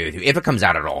 I agree with you. If it comes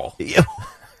out at all.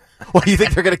 Well, you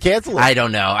think they're going to cancel it? I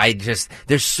don't know.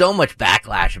 There's so much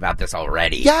backlash about this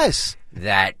already. Yes.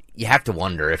 That you have to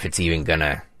wonder if it's even going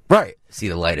to see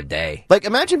the light of day. Like,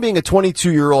 imagine being a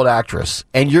 22-year-old actress,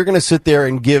 and you're going to sit there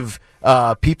and give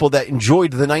people that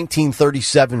enjoyed the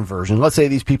 1937 version, let's say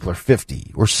these people are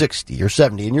 50 or 60 or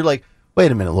 70, and you're like,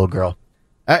 wait a minute, little girl.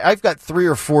 I've got 3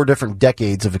 or 4 different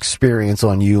decades of experience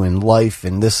on you in life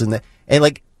and this and that. And,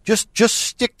 like, just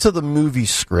stick to the movie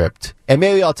script, and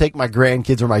maybe I'll take my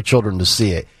grandkids or my children to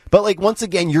see it. But, like, once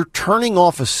again, you're turning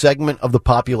off a segment of the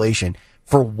population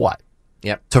for what?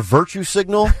 Yep. To virtue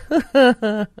signal?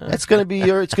 It's going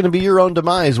to be your own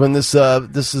demise when this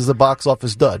is a box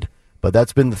office dud. But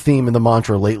that's been the theme and the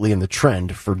mantra lately and the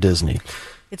trend for Disney.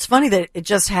 It's funny that it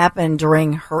just happened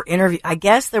during her interview. I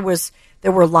guess there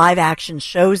were live action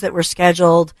shows that were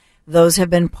scheduled. Those have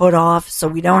been put off, so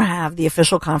we don't have the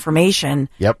official confirmation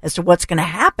as to what's going to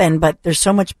happen, but there's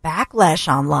so much backlash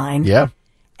online. Yeah.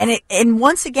 And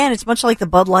once again, it's much like the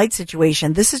Bud Light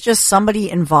situation. This is just somebody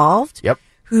involved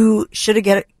who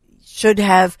should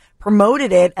have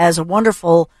promoted it as a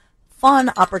wonderful,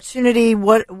 fun opportunity.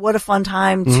 What a fun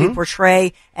time to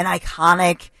portray an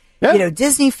iconic,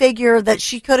 Disney figure, that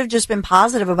she could have just been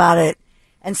positive about it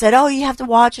and said, "Oh, you have to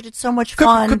watch it. It's so much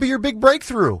fun." Could be your big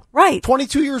breakthrough. Right.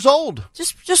 22 years old.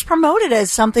 Just promote it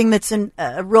as something that's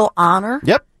a real honor.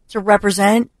 Yep. To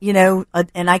represent, an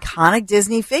iconic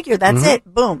Disney figure. That's it.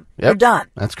 Boom. Yep. You're done.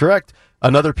 That's correct.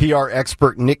 Another PR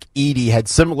expert, Nick Eady, had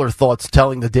similar thoughts,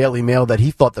 telling the Daily Mail that he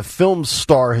thought the film's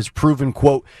star has proven,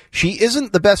 quote, she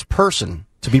isn't the best person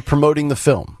to be promoting the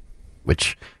film,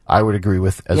 which I would agree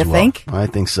with as well. You think? I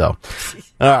think so.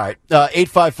 All right.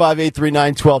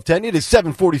 855-839-1210. It is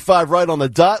 7:45 right on the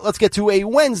dot. Let's get to a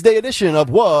Wednesday edition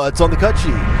of What's on the Cut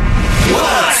Sheet.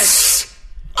 What's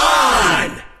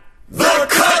on the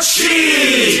Cut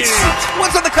Sheet?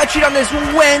 What's on the Cut Sheet on this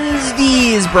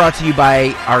Wednesday is brought to you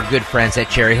by our good friends at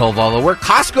Cherry Hill Volvo, where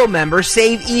Costco members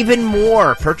save even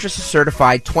more. Purchase a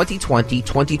certified 2020,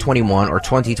 2021, or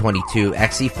 2022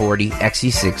 XC40,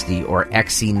 XC60, or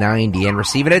XC90 and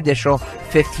receive an additional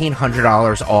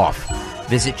 $1,500 off.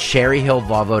 Visit Cherry Hill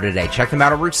Volvo today. Check them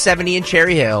out on Route 70 in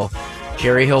Cherry Hill.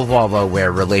 Cherry Hill Volvo,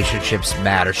 where relationships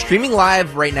matter. Streaming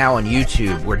live right now on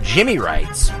YouTube, where Jimmy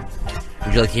writes...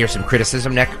 Would you like to hear some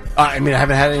criticism, Nick? I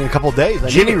haven't had it in a couple of days.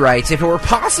 Jimmy writes, if it were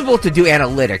possible to do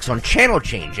analytics on channel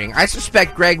changing, I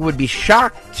suspect Greg would be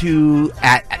shocked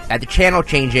at the channel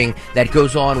changing that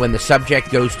goes on when the subject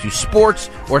goes to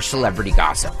sports or celebrity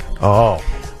gossip. Oh.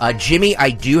 Jimmy, I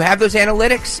do have those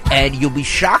analytics, and you'll be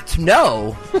shocked to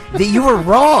know that you were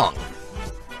wrong.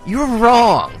 You were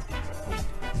wrong.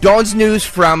 Dawn's News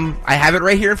from, I have it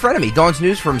right here in front of me, Dawn's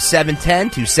News from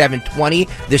 7:10 to 7:20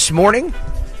 this morning.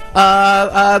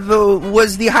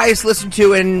 Was the highest listened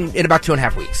to in about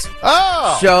 2.5 weeks.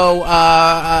 Oh! So,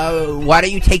 why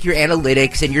don't you take your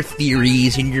analytics and your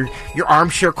theories and your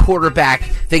armchair quarterback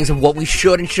things of what we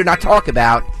should and should not talk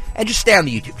about and just stay on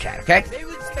the YouTube chat, okay? Maybe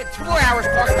we can spend 2 more hours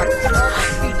talking about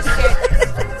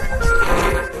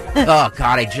Oh,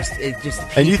 God, it just...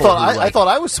 And you thought, I thought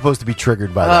I was supposed to be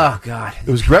triggered by that. Oh, God.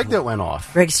 It was Greg that went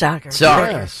off. Greg Stocker.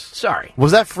 Sorry. Yes. Sorry.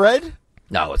 Was that Fred?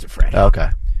 No, it wasn't Fred. Okay.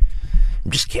 I'm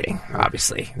just kidding,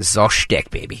 obviously. This is all shtick,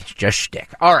 baby. It's just shtick.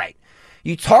 All right.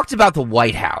 You talked about the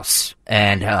White House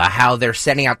and how they're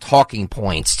sending out talking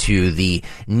points to the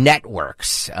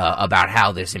networks about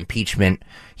how this impeachment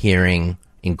hearing,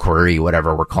 inquiry,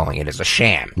 whatever we're calling it, is a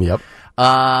sham. Yep.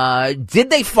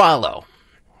 Did they follow?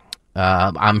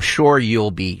 I'm sure you'll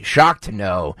be shocked to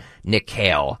know, Nick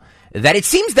Hale, that it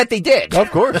seems that they did.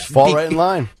 Of course, fall right in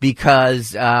line.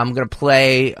 Because I'm going to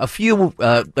play a few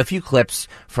clips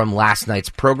from last night's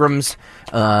programs.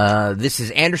 This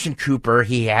is Anderson Cooper.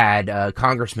 He had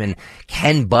Congressman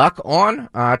Ken Buck on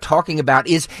talking about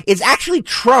is actually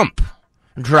Trump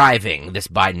driving this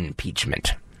Biden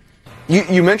impeachment.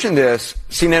 You mentioned this.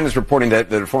 CNN is reporting that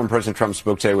former President Trump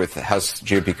spoke today with House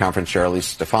GOP conference chair Elise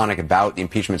Stefanik about the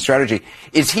impeachment strategy.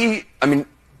 Is he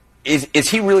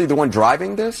really the one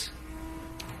driving this?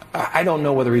 I don't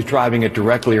know whether he's driving it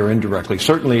directly or indirectly.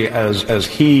 Certainly, as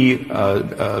he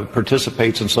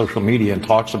participates in social media and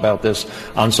talks about this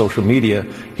on social media,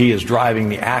 he is driving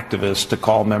the activists to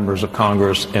call members of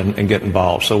Congress and get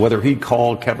involved. So whether he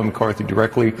called Kevin McCarthy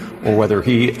directly or whether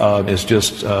he is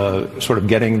just sort of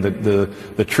getting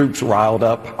the troops riled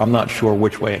up, I'm not sure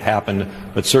which way it happened,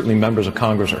 but certainly members of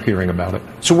Congress are hearing about it.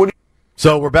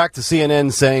 So we're back to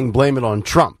CNN saying blame it on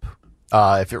Trump.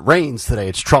 If it rains today,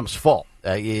 it's Trump's fault.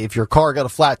 If your car got a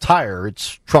flat tire,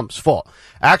 it's Trump's fault.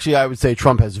 Actually, I would say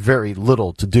Trump has very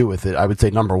little to do with it. I would say,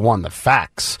 number one, the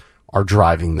facts are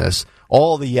driving this.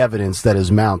 All the evidence that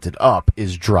is mounted up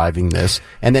is driving this.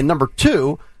 And then number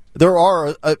two, there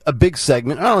are a big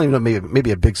segment. I don't even know, maybe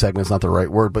a big segment is not the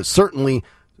right word, but certainly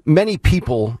many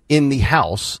people in the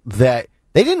House that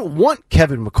they didn't want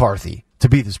Kevin McCarthy to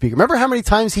be the speaker. Remember how many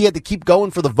times he had to keep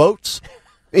going for the votes?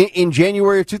 In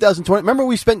January of 2020, remember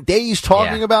we spent days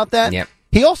talking about that? Yep.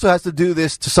 He also has to do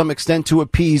this to some extent to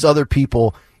appease other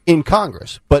people in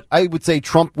Congress. But I would say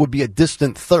Trump would be a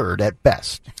distant third at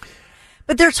best.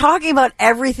 But they're talking about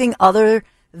everything other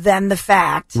than the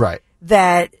fact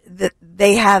that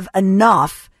they have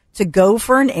enough to go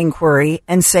for an inquiry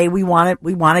and say we want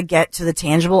to get to the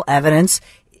tangible evidence.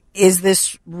 Is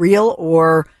this real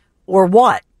or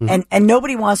what? Mm-hmm. And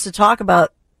nobody wants to talk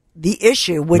about the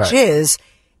issue, which is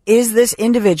this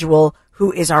individual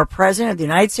who is our president of the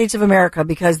United States of America,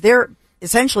 because they're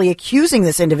essentially accusing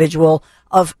this individual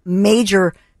of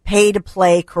major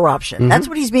pay-to-play corruption. Mm-hmm. That's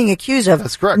what he's being accused of.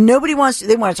 That's correct. They want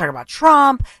to talk about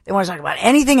Trump. They want to talk about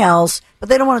anything else, but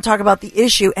they don't want to talk about the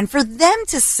issue. And for them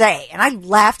to say, and I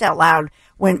laughed out loud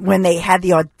when they had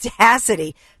the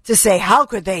audacity to say, how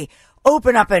could they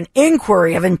open up an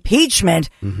inquiry of impeachment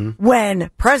when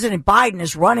President Biden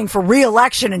is running for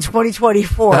re-election in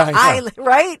 2024?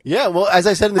 Right? Yeah, well, as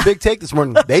I said in the big take this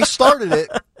morning, they started it,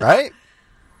 right?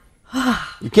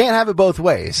 You can't have it both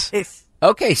ways.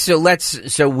 Okay,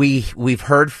 so we've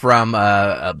heard from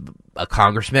a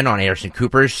congressman on Anderson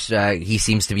Cooper's. He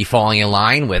seems to be falling in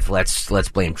line with let's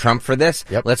blame Trump for this.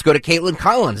 Yep. Let's go to Caitlin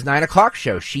Collins, 9 o'clock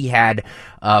show. She had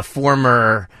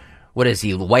former,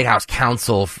 White House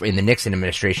counsel in the Nixon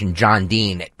administration, John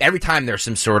Dean. Every time there's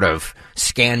some sort of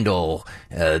scandal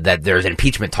that there's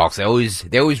impeachment talks, they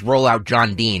always roll out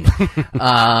John Dean.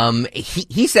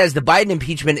 He says the Biden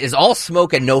impeachment is all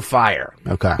smoke and no fire.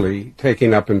 Okay,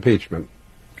 taking up impeachment.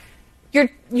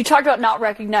 You talked about not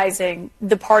recognizing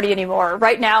the party anymore.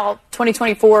 Right now,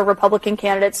 2024 Republican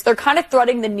candidates, they're kind of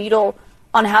threading the needle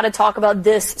on how to talk about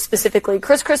this specifically.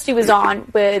 Chris Christie was on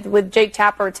with Jake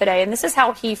Tapper today, and this is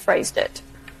how he phrased it.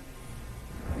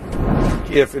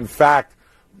 If, in fact,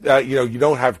 you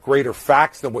don't have greater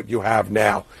facts than what you have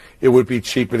now, it would be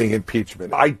cheapening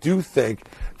impeachment. I do think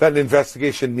that an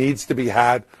investigation needs to be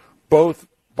had both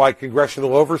by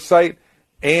congressional oversight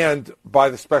and by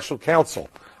the special counsel.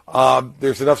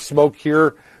 There's enough smoke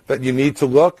here that you need to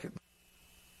look.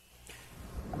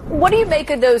 What do you make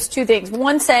of those two things?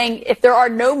 One saying if there are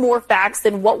no more facts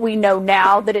than what we know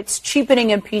now, that it's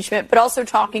cheapening impeachment, but also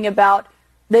talking about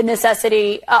the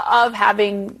necessity of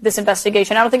having this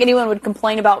investigation. I don't think anyone would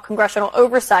complain about congressional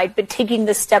oversight, but taking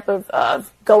the step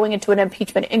of going into an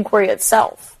impeachment inquiry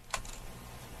itself.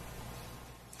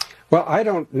 Well, I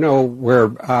don't know where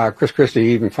Chris Christie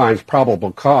even finds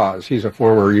probable cause. He's a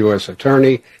former U.S.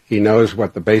 attorney. He knows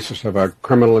what the basis of a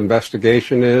criminal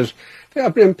investigation is.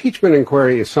 An impeachment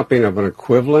inquiry is something of an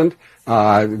equivalent.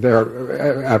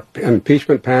 An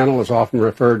impeachment panel is often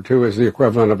referred to as the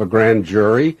equivalent of a grand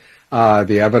jury.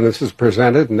 The evidence is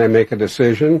presented, and they make a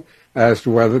decision as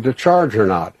to whether to charge or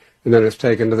not. And then it's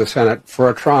taken to the Senate for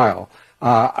a trial.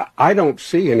 I don't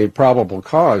see any probable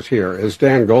cause here. As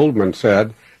Dan Goldman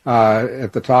said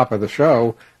at the top of the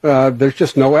show, there's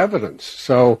just no evidence.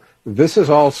 So this is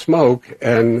all smoke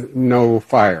and no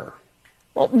fire.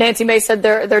 Well, Nancy Mace said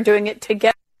they're doing it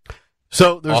together.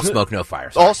 So there's all smoke, no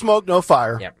fire. Sorry. All smoke, no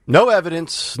fire. Yep. No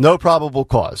evidence, no probable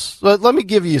cause. Let me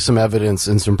give you some evidence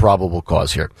and some probable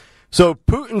cause here. So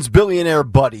Putin's billionaire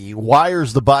buddy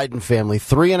wires the Biden family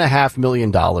 $3.5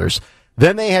 million.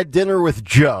 Then they had dinner with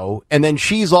Joe, and then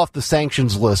she's off the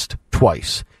sanctions list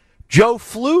twice. Joe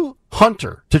flew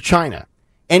Hunter to China,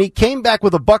 and he came back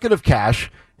with a bucket of cash,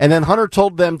 and then Hunter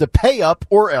told them to pay up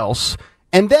or else.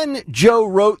 And then Joe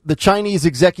wrote the Chinese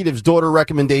executive's daughter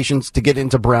recommendations to get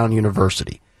into Brown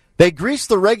University. They greased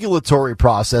the regulatory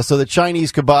process so the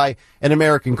Chinese could buy an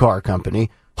American car company.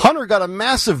 Hunter got a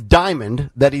massive diamond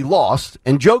that he lost,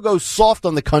 and Joe goes soft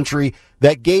on the country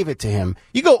that gave it to him.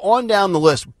 You go on down the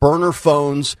list: burner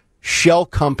phones, shell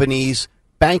companies,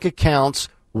 bank accounts,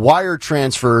 wire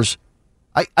transfers.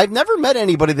 I've never met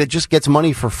anybody that just gets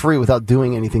money for free without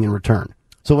doing anything in return.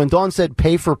 So when Dawn said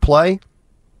pay for play,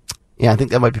 yeah, I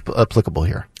think that might be applicable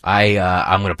here.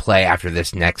 I'm going to play after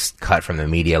this next cut from the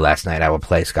media last night. I will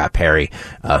play Scott Perry,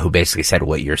 who basically said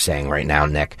what you're saying right now,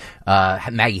 Nick.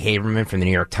 Maggie Haberman from the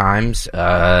New York Times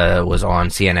was on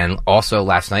CNN also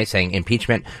last night saying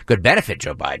impeachment could benefit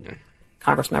Joe Biden.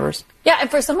 Congress members. Yeah, and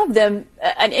for some of them,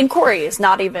 an inquiry is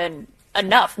not even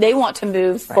enough. They want to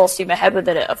move full steam ahead with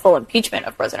a full impeachment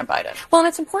of President Biden. Well, and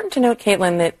it's important to note,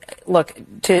 Caitlin, that, look,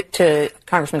 to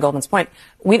Congressman Goldman's point,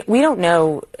 we don't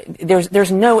know,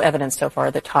 there's no evidence so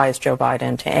far that ties Joe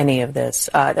Biden to any of this,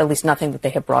 at least nothing that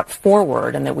they have brought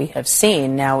forward and that we have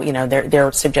seen. Now,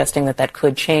 they're suggesting that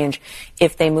could change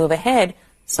if they move ahead.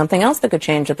 Something else that could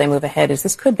change if they move ahead is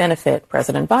this could benefit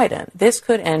President Biden. This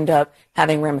could end up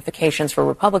having ramifications for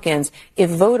Republicans if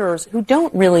voters who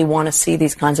don't really want to see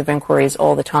these kinds of inquiries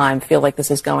all the time feel like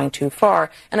this is going too far.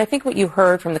 And I think what you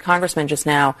heard from the congressman just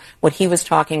now, what he was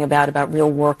talking about real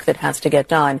work that has to get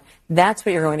done, that's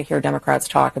what you're going to hear Democrats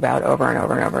talk about over and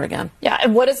over and over again. Yeah,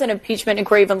 and what does an impeachment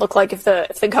inquiry even look like if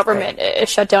the government is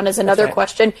shut down is another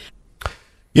question.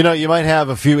 You know, you might have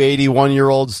a few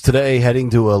 81-year-olds today heading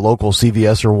to a local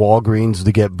CVS or Walgreens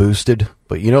to get boosted.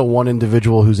 But you know one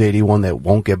individual who's 81 that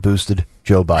won't get boosted?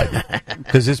 Joe Biden.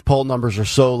 Because his poll numbers are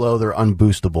so low, they're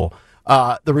unboostable.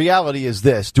 The reality is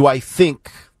this. Do I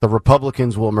think the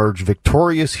Republicans will emerge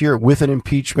victorious here with an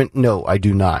impeachment? No, I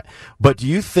do not. But do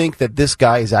you think that this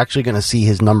guy is actually going to see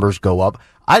his numbers go up?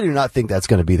 I do not think that's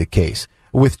going to be the case.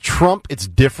 With Trump, it's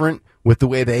different with the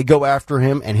way they go after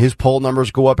him and his poll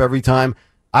numbers go up every time.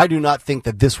 I do not think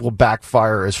that this will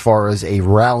backfire as far as a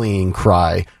rallying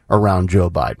cry around Joe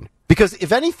Biden. Because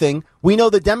if anything, we know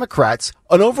the Democrats,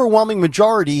 an overwhelming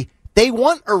majority, they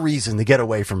want a reason to get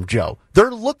away from Joe.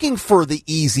 They're looking for the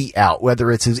easy out,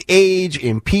 whether it's his age,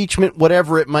 impeachment,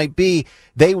 whatever it might be.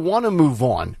 They want to move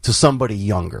on to somebody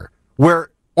younger. Where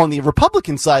on the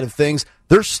Republican side of things,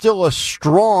 there's still a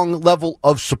strong level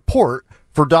of support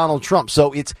for Donald Trump.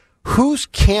 So it's whose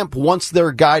camp wants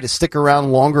their guy to stick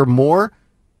around longer more?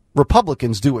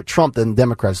 Republicans do with Trump than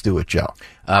Democrats do with Joe.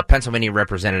 Pennsylvania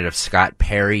Representative Scott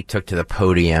Perry took to the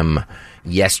podium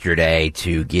yesterday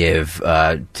to give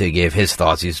his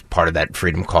thoughts. He's part of that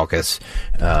Freedom Caucus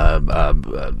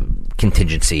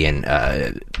contingency in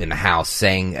the House,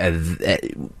 saying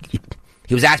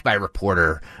he was asked by a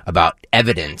reporter about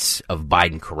evidence of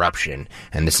Biden corruption,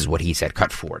 and this is what he said.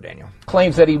 Cut 4, Daniel.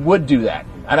 Claims that he would do that.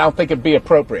 I don't think it'd be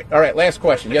appropriate. All right, last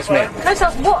question. Yes, ma'am. Can I just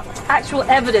ask, what actual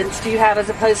evidence do you have as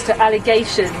opposed to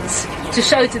allegations to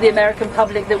show to the American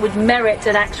public that would merit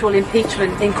an actual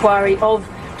impeachment inquiry of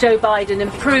Joe Biden and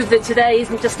prove that today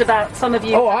isn't just about some of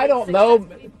you... Oh, I don't know.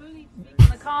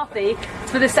 McCarthy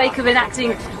for the sake of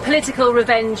enacting political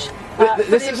revenge.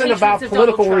 This isn't about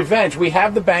political revenge. We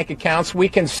have the bank accounts. We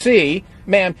can see,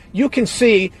 ma'am, you can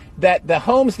see that the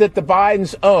homes that the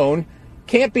Bidens own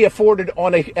can't be afforded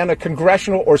on a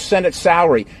congressional or Senate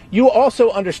salary. You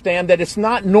also understand that it's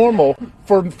not normal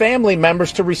for family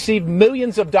members to receive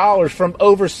millions of dollars from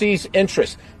overseas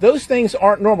interests. Those things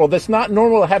aren't normal. That's not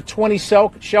normal to have 20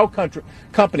 shell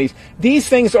companies. These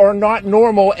things are not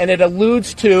normal, and it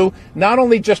alludes to not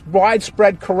only just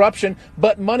widespread corruption,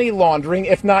 but money laundering,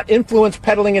 if not influence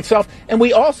peddling itself. And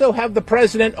we also have the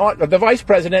president, the vice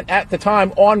president at the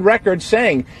time, on record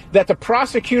saying that the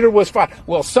prosecutor was fired.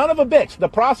 Well, son of a bitch, the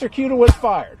prosecutor was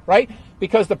fired, right?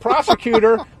 Because the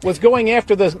prosecutor was going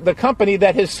after the company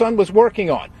that his son was working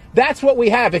on. That's what we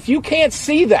have. If you can't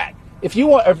see that, if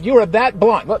you are that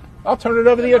blind, look, I'll turn it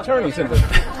over to the attorneys. I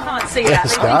can't see that.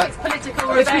 I think it's political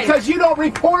revenge. It's because you don't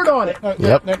report on it.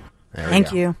 Yep.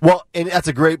 Thank you. Well, and that's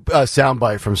a great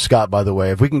soundbite from Scott, by the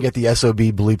way. If we can get the SOB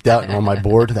bleeped out and on my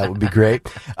board, that would be great.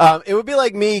 It would be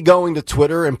like me going to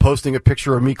Twitter and posting a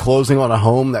picture of me closing on a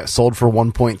home that sold for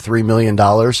 $1.3 million.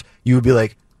 You would be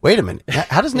like, wait a minute.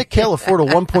 How does Nick Cale afford a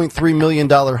 $1.3 million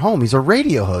home? He's a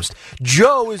radio host.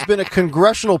 Joe has been a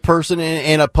congressional person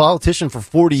and a politician for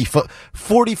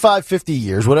 45, 50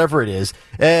 years, whatever it is.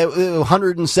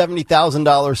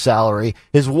 $170,000 salary.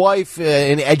 His wife,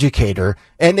 an educator,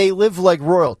 and they live like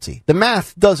royalty. The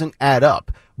math doesn't add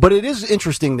up. But it is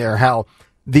interesting there how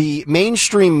the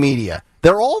mainstream media,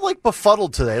 they're all like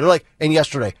befuddled today. They're like, and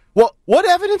yesterday, well, what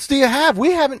evidence do you have?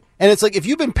 We haven't. And it's like, if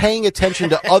you've been paying attention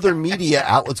to other media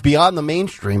outlets beyond the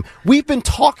mainstream, we've been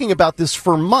talking about this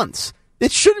for months.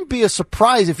 It shouldn't be a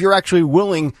surprise if you're actually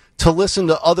willing to listen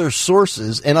to other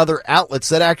sources and other outlets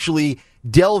that actually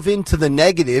delve into the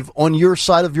negative on your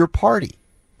side of your party.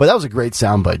 But that was a great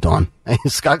soundbite, Dawn.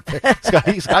 Scott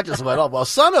just went off. Well,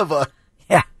 son of a...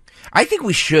 Yeah. I think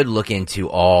we should look into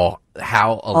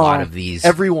how a lot of these...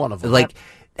 Every one of them. Like,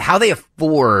 how they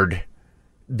afford...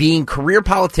 being career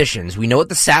politicians. We know what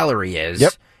the salary is.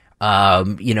 Yep.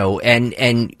 And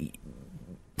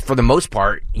for the most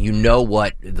part, you know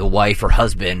what the wife or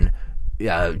husband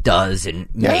does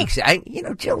and makes.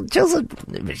 Jill's a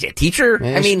teacher.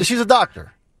 Yeah, I mean, she's a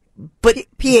doctor, but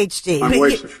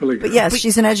PhD. But yes,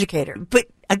 she's an educator. But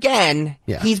again,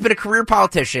 he's been a career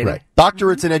politician. Right.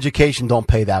 Doctorates in education don't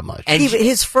pay that much. And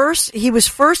he was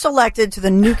first elected to the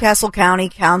Newcastle County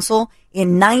Council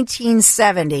in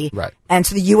 1970, right, and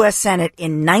to the U.S. Senate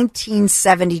in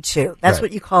 1972. That's right.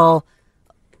 What you call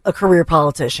a career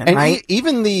politician, and right?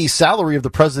 Even the salary of the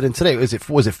president today, was it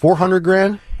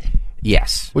 $400,000?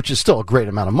 Yes, which is still a great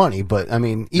amount of money. But I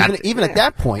mean, even at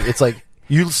that point, it's like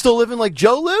you still living like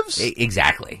Joe lives.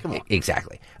 Exactly,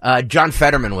 exactly. John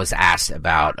Fetterman was asked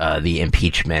about the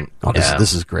impeachment. Oh,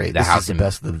 this is great. This is the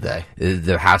best of the day.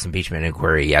 The House impeachment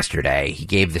inquiry yesterday. He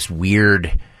gave this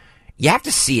weird. You have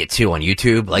to see it too on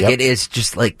YouTube. Like it is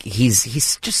just like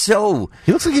he's just so.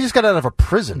 He looks like he just got out of a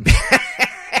prison.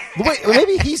 Wait,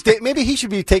 maybe he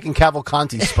should be taking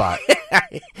Cavalcanti's spot.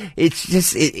 It's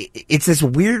just it's this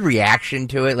weird reaction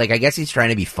to it. Like I guess he's trying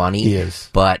to be funny. He is,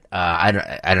 but I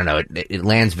don't know. It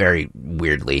lands very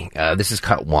weirdly. This is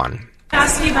cut 1.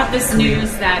 Ask you about this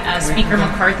news that Speaker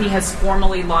McCarthy has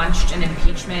formally launched an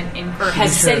impeachment inquiry.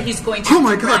 Has said he's going to. Oh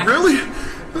my God! Really?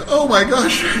 Oh my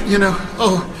gosh!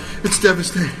 It's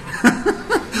devastating.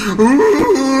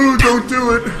 Ooh, don't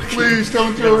do it. Please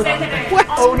don't do it.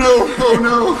 Oh no. So we're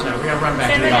going to run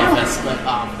back to the office. But,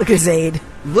 look at his aide.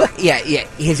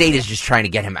 His aide is just trying to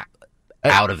get him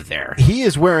out of there. He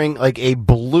is wearing like a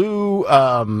blue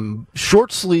blue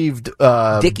short-sleeved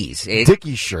Dickies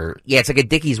shirt. Yeah, it's like a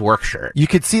Dickies work shirt. You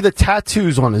could see the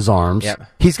tattoos on his arms. Yep.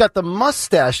 He's got the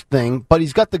mustache thing, but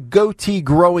he's got the goatee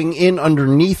growing in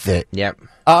underneath it. Yep.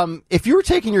 If you were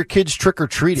taking your kids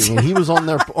trick-or-treating and he was on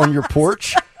your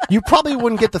porch, you probably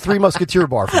wouldn't get the Three Musketeer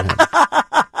bar from him.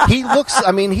 He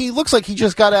looks like he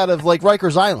just got out of like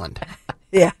Rikers Island.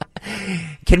 Yeah.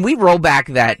 Can we roll back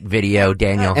that video,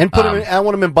 Daniel? And put him in, I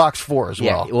want him in box 4 as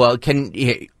well. Yeah, well,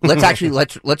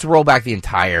 let's roll back the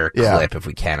entire clip if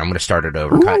we can. I'm going to start it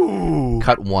over.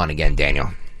 Cut 1 again, Daniel.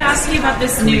 Ask you about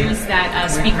this news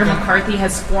that Speaker McCarthy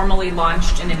has formally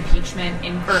launched an impeachment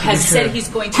has said he's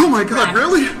going to. Oh my God!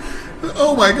 Really?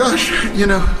 Oh my gosh!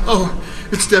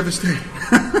 It's devastating.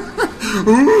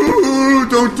 Ooh!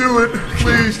 Don't do it!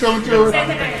 Please don't do it!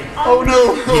 Oh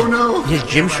no! Oh no! His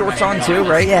gym shorts on too,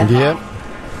 right? Yeah. Yep.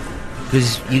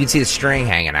 Because you can see the string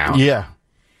hanging out. Yeah.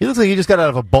 He looks like he just got out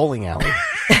of a bowling alley.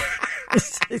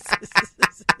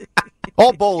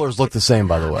 All bowlers look the same,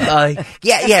 by the way.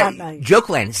 Yeah. Nice.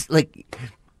 Jokeland, like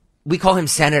we call him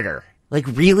Senator. Like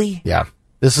really? Yeah.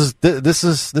 This is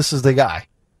the guy,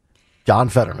 John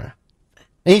Fetterman.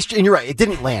 And you're right. It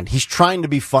didn't land. He's trying to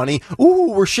be funny.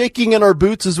 Ooh, we're shaking in our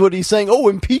boots, is what he's saying. Oh,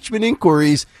 impeachment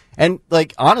inquiries. And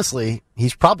like honestly,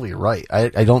 he's probably right.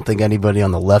 I don't think anybody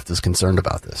on the left is concerned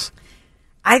about this.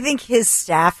 I think his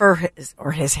staffer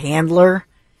or his handler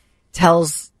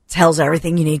tells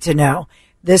everything you need to know.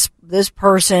 This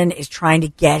person is trying to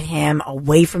get him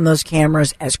away from those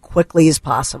cameras as quickly as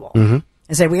possible. Mm-hmm.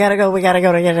 And say, we gotta go,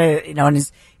 and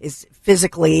is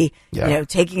physically,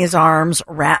 taking his arms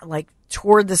around, like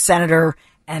toward the senator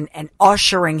and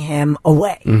ushering him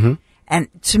away. Mm-hmm. And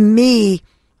to me,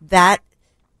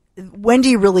 when do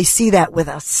you really see that with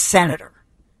a senator?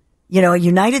 A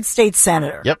United States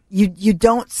senator. Yep. You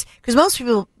don't, because most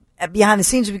people behind the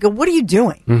scenes would go, what are you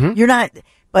doing? Mm-hmm. You're not,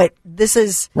 but this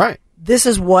is right. This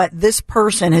is what this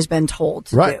person has been told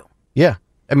to do. Yeah.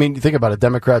 I mean, you think about it.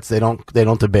 Democrats, they don't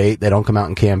debate. They don't come out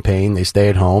and campaign. They stay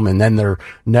at home, and then they're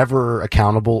never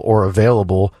accountable or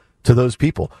available to those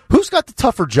people. Who's got the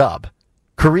tougher job?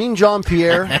 Karine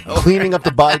Jean-Pierre cleaning up the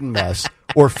Biden mess,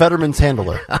 or Fetterman's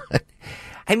handler?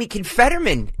 I mean, can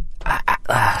Fetterman?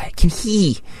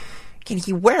 Can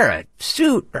he wear a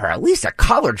suit or at least a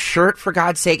collared shirt, for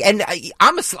God's sake? And I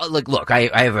have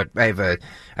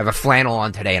a flannel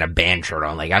on today and a band shirt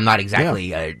on. Like I'm not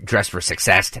exactly dressed for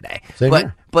success today. Same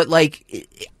here. But like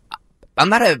I'm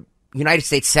not a United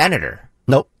States senator.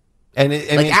 Nope. And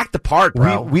act the part,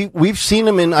 bro. We've seen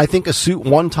him in, I think, a suit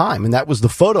one time, and that was the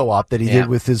photo op that he did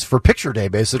with for picture day,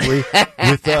 basically,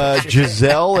 with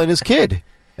Giselle and his kid,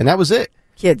 and that was it.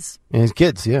 Kids. And his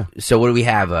kids, yeah. So what do we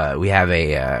have? We have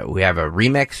a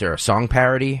remix or a song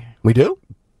parody. We do?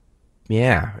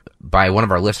 Yeah, by one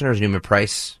of our listeners, Newman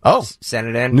Price. Sent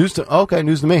it in. News to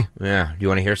me. Yeah. Do you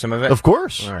want to hear some of it? Of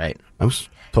course. All right. I was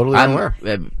totally unaware.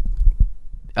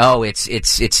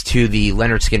 It's to the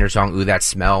Leonard Skinner song "Ooh That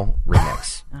Smell"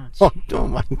 remix. Oh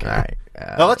my God! All right.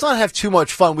 Now let's not have too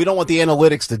much fun. We don't want the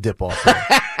analytics to dip off. The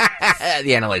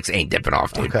analytics ain't dipping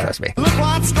off, dude. Okay. Trust me. Look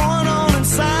what's going on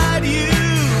inside you.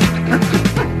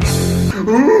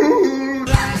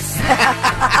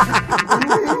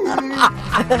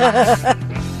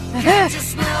 Can't you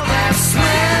smell that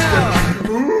smell?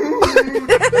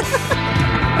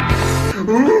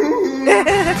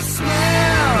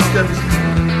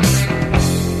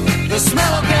 The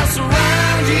smell of gas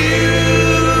around you.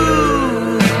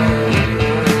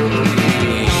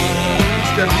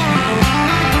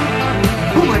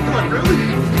 Oh my God, really?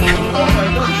 Oh my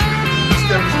gosh. It's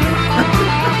devastating.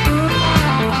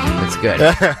 That's good.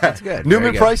 That's good.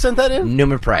 Newman Price sent that in?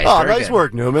 Newman Price. Oh, Very nice good.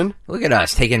 work, Newman. Look at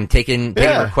us taking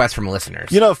requests from listeners.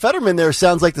 Fetterman there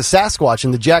sounds like the Sasquatch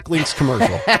in the Jack Link's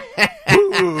commercial.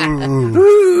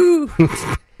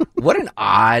 What an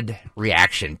odd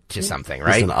reaction to something,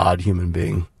 right? He's an odd human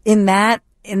being. In that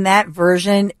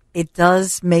version, it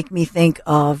does make me think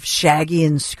of Shaggy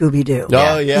and Scooby-Doo.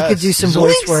 Oh, yeah. He could do some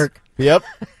voice work. Yep.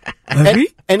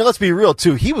 and let's be real,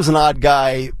 too. He was an odd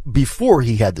guy before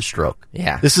he had the stroke.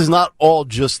 Yeah. This is not all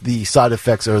just the side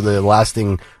effects or the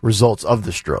lasting results of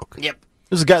the stroke. Yep.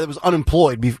 This is a guy that was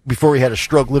unemployed before he had a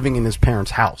stroke living in his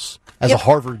parents' house as a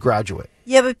Harvard graduate.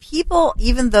 Yeah, but people,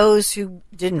 even those who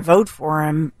didn't vote for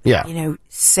him,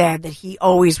 said that he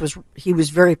was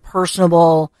very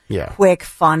personable, quick,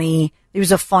 funny. He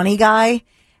was a funny guy.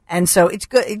 And so it's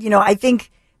good. I think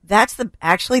that's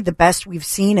actually the best we've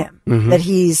seen him. Mm-hmm. That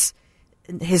his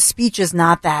speech is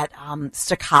not that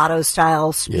staccato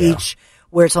style speech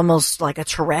where it's almost like a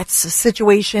Tourette's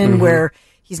situation where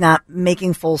he's not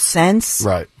making full sense.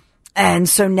 Right. And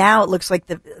so now it looks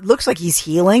like he's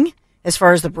healing. as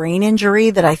far as the brain injury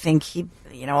that I think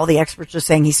all the experts are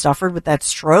saying he suffered with that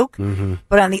stroke. Mm-hmm.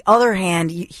 But on the other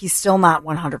hand, he's still not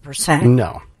 100%.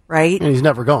 No. Right? And he's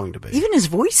never going to be. Even his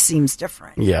voice seems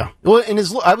different. Yeah. Well, and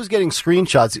I was getting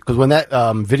screenshots because when that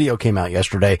video came out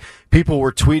yesterday, people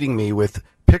were tweeting me with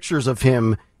pictures of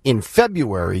him in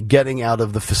February getting out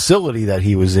of the facility that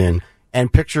he was in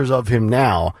and pictures of him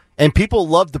now. And people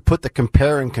love to put the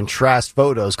compare and contrast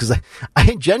photos because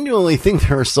I genuinely think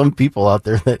there are some people out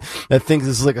there that think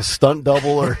this is like a stunt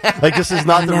double or like this is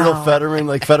not the real Fetterman,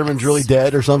 like Fetterman's really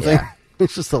dead or something. Yeah.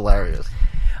 It's just hilarious.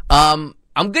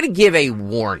 I'm going to give a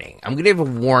warning. I'm going to give a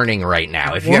warning right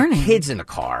now. If you have kids in the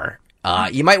car,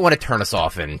 you might want to turn us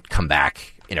off and come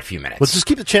back in a few minutes. Let's just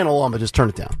keep the channel on, but just turn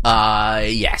it down.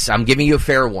 Yes, I'm giving you a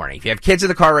fair warning. If you have kids in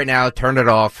the car right now, turn it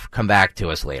off. Come back to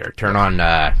us later. Turn on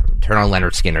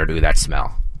Leonard Skinner, Do That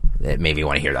Smell. It made me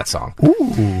want to hear that song.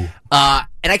 Ooh.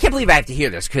 And I can't believe I have to hear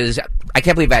this because I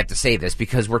can't believe I have to say this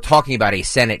because we're talking about a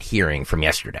Senate hearing from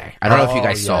yesterday. I don't know if you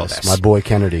guys saw this. My boy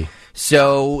Kennedy.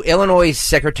 So Illinois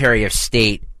Secretary of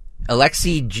State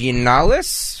Alexi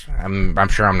Giannalis, I'm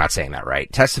sure I'm not saying that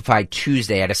right, testified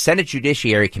Tuesday at a Senate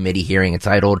Judiciary Committee hearing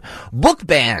entitled Book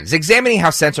Bans, Examining How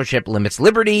Censorship Limits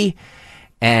Liberty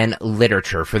and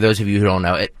Literature. For those of you who don't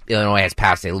know, Illinois has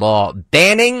passed a law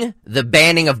banning the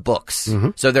banning of books.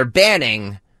 Mm-hmm. So they're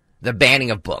banning the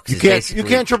banning of books. You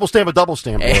can't triple stamp a double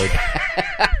stamp, Lloyd.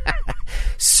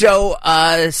 So,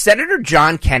 Senator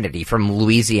John Kennedy from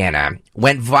Louisiana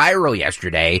went viral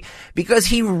yesterday because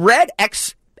he read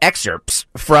excerpts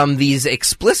from these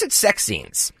explicit sex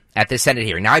scenes at the Senate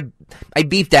hearing. Now, I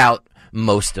beefed out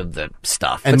most of the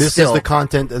stuff. And this is the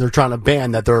content that they're trying to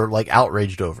ban that they're, like,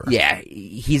 outraged over. Yeah.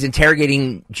 He's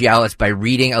interrogating Giannalis by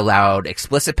reading aloud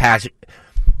explicit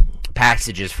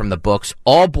passages from the books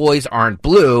All Boys Aren't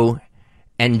Blue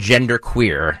and Gender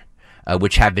Queer,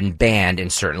 which have been banned in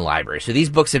certain libraries. So these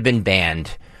books have been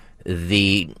banned.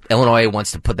 Illinois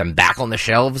wants to put them back on the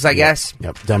shelves, I guess.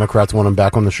 Yep. Democrats want them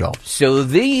back on the shelves. So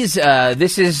this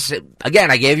is,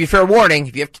 again, I gave you fair warning.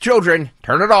 If you have children,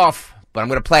 turn it off. But I'm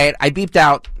going to play it. I beeped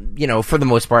out, for the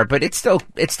most part, but it's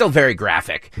still very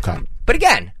graphic. Okay. But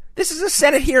again, this is a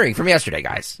Senate hearing from yesterday,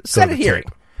 guys. Senate hearing.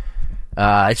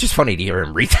 It's just funny to hear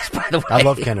him read this, by the way. I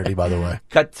love Kennedy, by the way.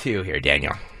 Cut 2 here,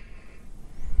 Daniel.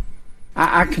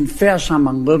 I confess I'm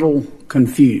a little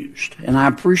confused, and I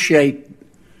appreciate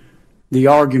the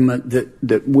argument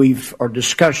or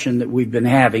discussion that we've been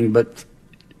having, but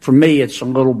for me it's a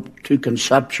little too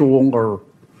conceptual or,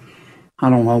 I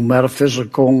don't know,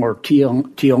 metaphysical or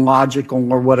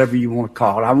theological or whatever you want to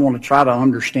call it. I want to try to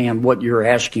understand what you're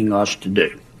asking us to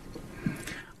do.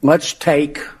 Let's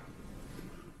take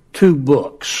 2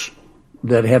 books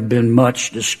that have been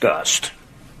much discussed.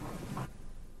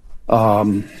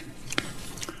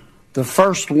 The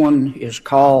first one is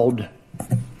called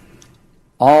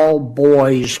All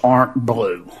Boys Aren't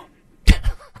Blue.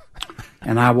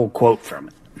 And I will quote from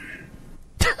it.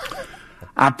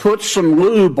 I put some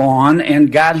lube on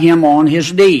and got him on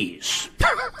his knees.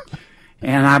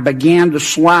 And I began to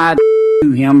slide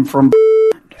to him from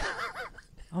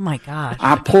Oh, my gosh.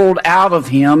 I pulled out of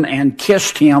him and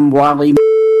kissed him while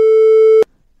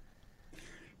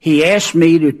he asked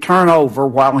me to turn over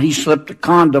while he slipped a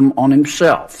condom on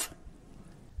himself.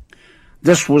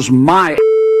 This was my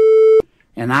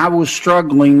and I was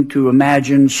struggling to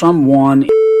imagine someone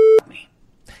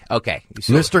Okay.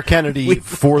 So Mr. Kennedy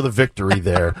for the victory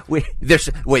there. There's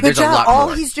a lot all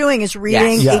more. He's doing is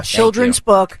reading a children's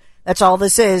book. That's all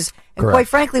this is. And quite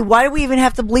frankly, why do we even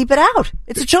have to bleep it out?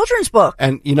 It's a children's book.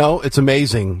 And, it's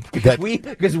amazing that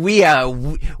because we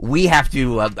have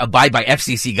to abide by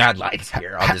FCC guidelines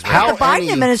here. The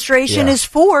Biden administration is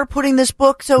for putting this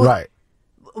book. So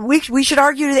we should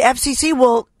argue to the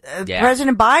FCC,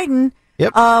 President Biden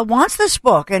wants this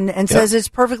book and says it's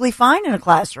perfectly fine in a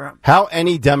classroom. How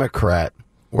any Democrat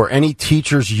or any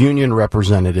teachers union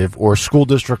representative or school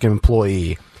district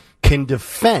employee can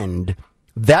defend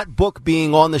that book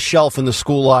being on the shelf in the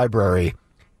school library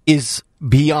is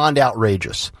beyond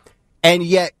outrageous. And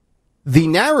yet the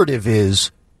narrative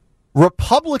is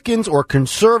Republicans or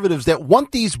conservatives that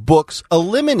want these books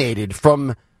eliminated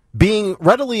from being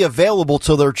readily available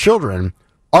to their children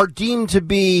are deemed to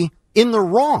be in the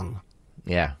wrong.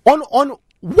 Yeah. On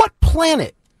what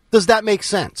planet does that make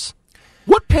sense?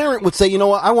 What parent would say, you know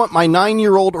what, I want my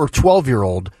 9-year-old or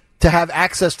 12-year-old to have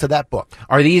access to that book?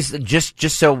 Are these, just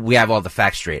so we have all the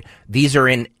facts straight, these are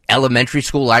in elementary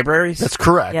school libraries? That's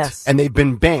correct. Yes. And they've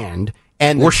been banned.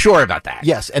 And we're sure about that.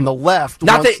 Yes, and the left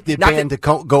wants the ban to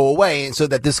go away and so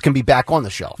that this can be back on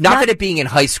the shelf. Not that it being in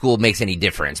high school makes any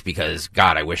difference because,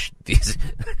 God, I wish these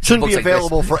shouldn't be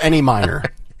available for any minor.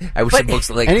 I wish the books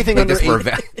like anything like this under were.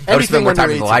 eight- I would spend more anything time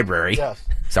under in the 18. library. Yes.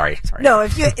 Sorry. No,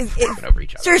 if you over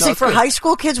each other. seriously, No, for good. high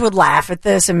school kids would laugh at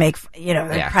this and make they'd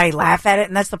probably laugh at it,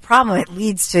 and that's the problem. It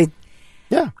leads to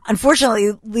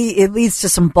unfortunately, it leads to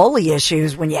some bully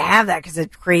issues when you have that because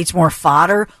it creates more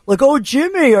fodder. Like, oh,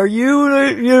 Jimmy, are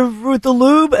you with the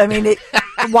lube? I mean,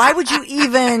 why would you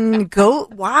even go?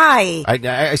 Why?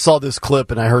 I saw this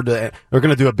clip and I heard that they're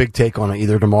going to do a big take on it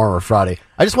either tomorrow or Friday.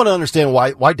 I just want to understand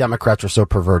why Democrats are so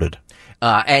perverted.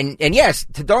 And yes,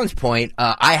 to Dawn's point,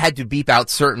 I had to beep out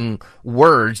certain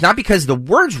words, not because the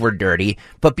words were dirty,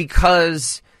 but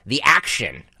because the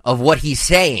action of what he's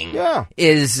saying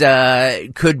is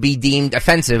could be deemed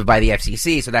offensive by the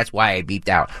FCC. So that's why I beeped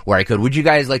out where I could. Would you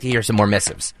guys like to hear some more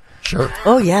missives? Sure.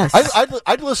 Oh, yes.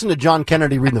 I'd listen to John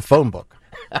Kennedy reading the phone book.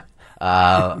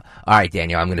 All right,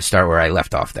 Daniel, I'm going to start where I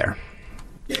left off there.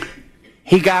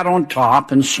 He got on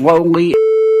top and slowly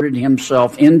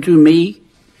himself into me.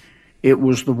 It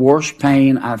was the worst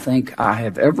pain I think I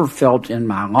have ever felt in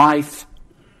my life.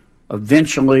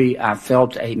 Eventually, I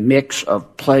felt a mix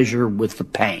of pleasure with the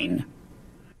pain.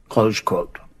 Close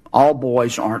quote. All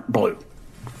boys aren't blue.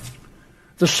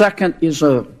 The second is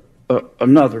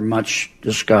another much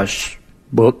discussed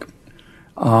book.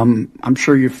 I'm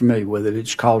sure you're familiar with it.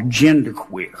 It's called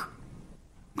Genderqueer.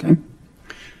 Okay?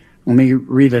 Let me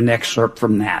read an excerpt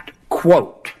from that.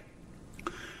 Quote,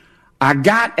 I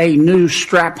got a new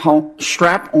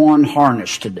strap-on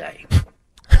harness today.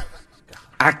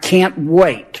 I can't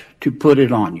wait to put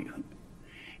it on you.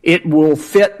 It will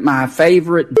fit my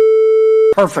favorite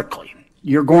perfectly.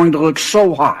 You're going to look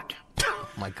so hot. Oh,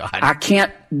 my God. I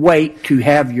can't wait to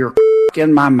have your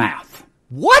in my mouth.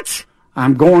 What?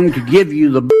 I'm going to give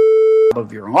you the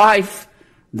of your life.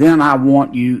 Then I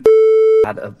want you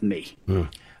out of me.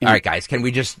 All right, guys, can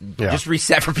we just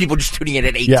reset for people just tuning in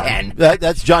at 8:10?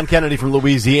 That's John Kennedy from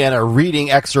Louisiana reading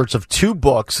excerpts of two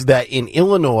books that in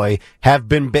Illinois have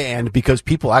been banned because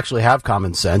people actually have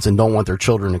common sense and don't want their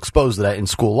children exposed to that in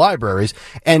school libraries.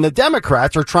 And the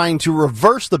Democrats are trying to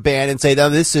reverse the ban and say,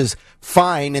 no, this is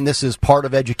fine and this is part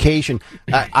of education.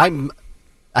 And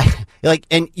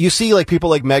you see like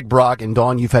people like Meg Brock and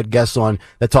Dawn, you've had guests on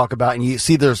that talk about, and you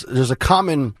see there's a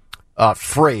common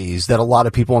phrase that a lot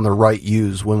of people on the right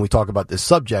use when we talk about this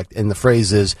subject, and the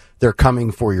phrase is "they're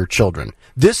coming for your children."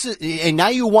 And now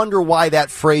you wonder why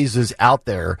that phrase is out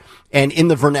there and in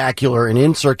the vernacular and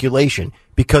in circulation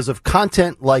because of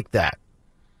content like that.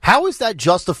 How is that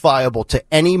justifiable to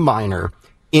any minor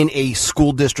in a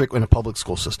school district in a public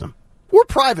school system or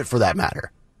private for that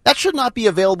matter? That should not be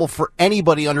available for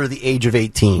anybody under the age of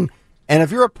 18. And if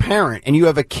you're a parent and you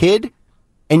have a kid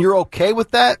and you're okay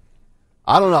with that,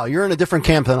 I don't know. You're in a different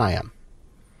camp than I am.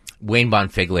 Wayne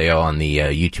Bonfiglio on the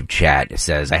YouTube chat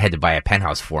says, I had to buy a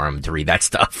Penthouse for him to read that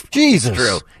stuff. Jesus. It's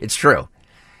true. It's true.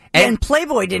 And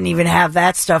Playboy didn't even have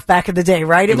that stuff back in the day,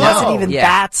 right? It wasn't even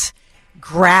that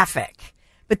graphic.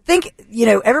 But think,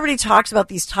 everybody talks about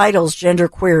these titles,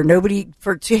 genderqueer. Nobody,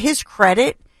 to his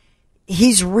credit,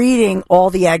 he's reading all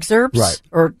the excerpts, right,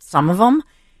 or some of them.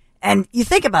 And you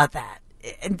think about that.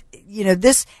 And,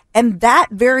 this and that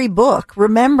very book,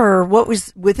 remember what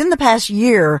was within the past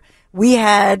year, we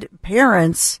had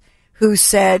parents who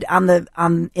said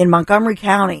in Montgomery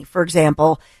County, for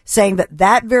example, saying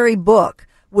that very book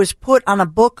was put on a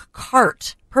book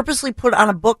cart, purposely put on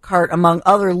a book cart among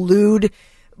other lewd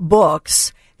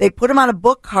books. They put them on a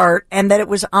book cart and that it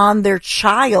was on their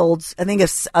child's, I think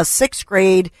a sixth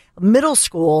grade middle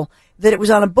school, that it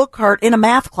was on a book cart in a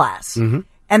math class. Mm-hmm.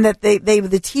 And that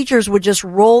the teachers would just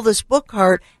roll this book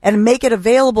cart and make it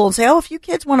available and say, oh, if you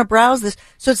kids want to browse this.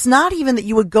 So it's not even that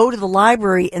you would go to the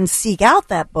library and seek out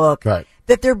that book, right,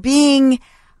 that they're being,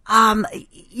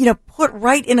 put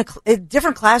right in a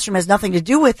different classroom, has nothing to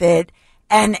do with it,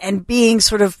 and being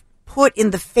sort of put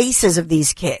in the faces of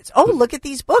these kids. Oh, look at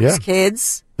these books,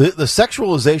 kids. The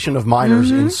sexualization of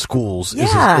minors in schools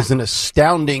is an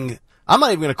astounding, I'm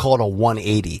not even going to call it a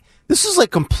 180. This is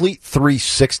like complete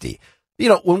 360.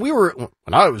 When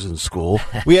I was in school,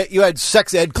 you had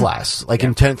sex ed class, like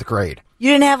in 10th grade.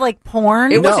 You didn't have like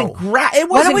porn? It wasn't graphic.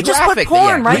 Why don't we just put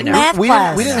porn right in math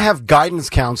class? We didn't have guidance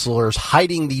counselors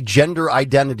hiding the gender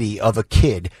identity of a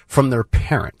kid from their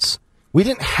parents. We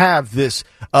didn't have this,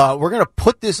 we're going to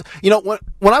put this,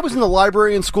 when I was in the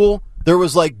library in school, there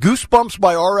was like Goosebumps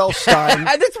by R.L. Stein.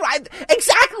 That's right.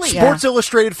 Exactly. Sports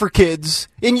Illustrated for kids.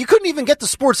 And you couldn't even get the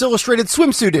Sports Illustrated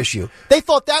swimsuit issue. They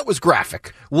thought that was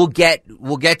graphic. We'll get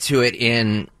to it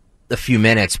in a few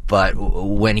minutes, but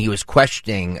when he was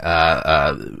questioning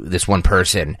this one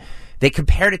person, they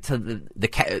compared it to the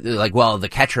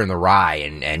Catcher in the Rye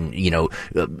and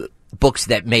books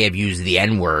that may have used the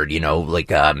N-word,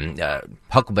 like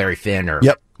Huckleberry Finn or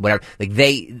whatever, like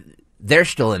they're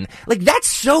still in. Like, that's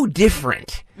so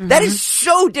different. Mm-hmm. That is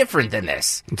so different than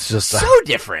this. It's just so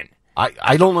different.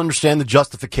 I don't understand the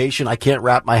justification. I can't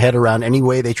wrap my head around any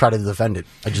way they try to defend it.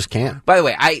 I just can't. By the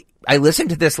way, I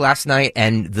listened to this last night,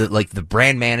 and the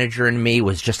brand manager in me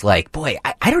was just like, boy,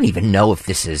 I don't even know if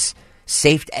this is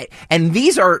safe. And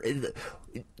these are,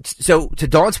 so to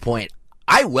Dawn's point,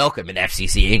 I welcome an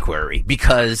FCC inquiry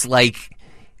because, like,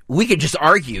 we could just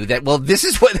argue that, well, this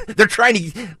is what they're trying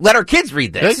to let our kids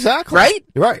read this. Exactly. Right?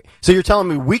 Right. So you're telling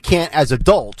me we can't as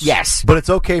adults. Yes. But it's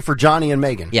okay for Johnny and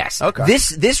Megan. Yes. Okay.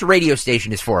 This radio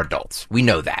station is for adults. We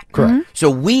know that. Correct. Mm-hmm. So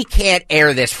we can't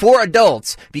air this for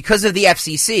adults because of the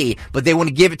FCC, but they want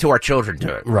to give it to our children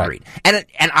to read. And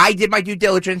I did my due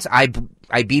diligence. I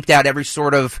beeped out every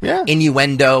sort of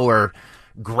innuendo or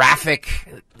graphic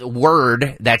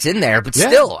word that's in there, but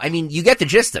still, I mean, you get the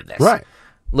gist of this. Right.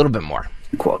 A little bit more.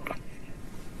 Quote.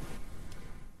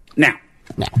 Now,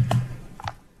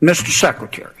 Mr.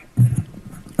 Secretary,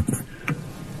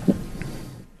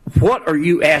 what are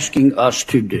you asking us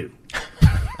to do?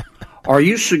 Are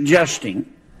you suggesting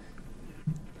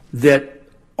that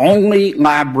only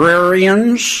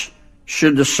librarians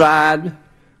should decide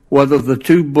whether the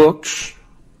two books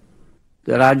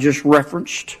that I just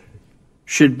referenced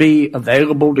should be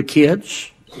available to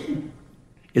kids?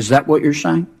 Is that what you're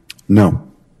saying? No.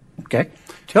 Okay.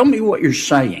 Tell me what you're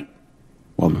saying.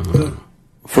 Well,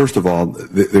 first of all,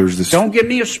 there's this... Don't give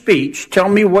me a speech. Tell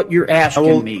me what you're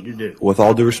asking me to do. With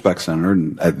all due respect, Senator,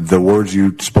 the words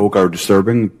you spoke are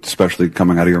disturbing, especially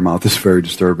coming out of your mouth is very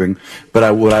disturbing. But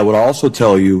I would also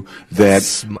tell you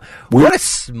that... What a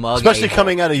smug especially a-hole.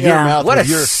 coming out of your mouth. What a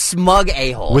smug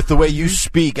a-hole. With the way you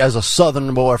speak as a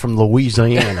southern boy from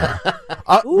Louisiana.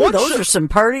 Those are some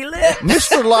party lips.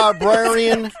 Mr.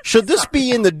 Librarian, should this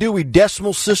be in the Dewey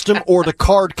Decimal System or the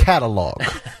card catalog?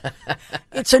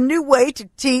 It's a new way to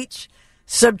teach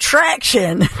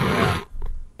subtraction.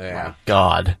 Yeah.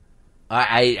 God.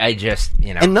 I just,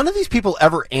 And none of these people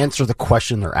ever answer the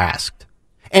question they're asked.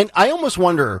 And I almost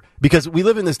wonder, because we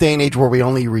live in this day and age where we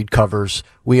only read covers,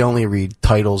 we only read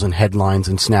titles and headlines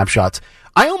and snapshots.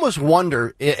 I almost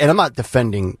wonder, and I'm not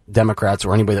defending Democrats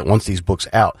or anybody that wants these books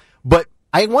out, but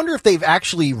I wonder if they've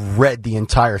actually read the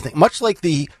entire thing. Much like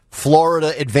the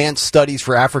Florida Advanced Studies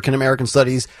for African American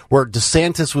Studies, where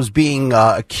DeSantis was being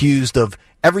accused of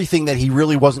everything that he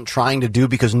really wasn't trying to do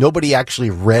because nobody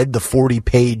actually read the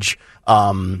 40-page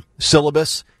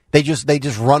syllabus. They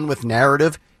just run with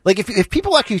narrative. Like, if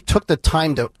people actually took the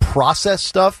time to process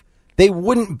stuff, they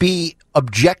wouldn't be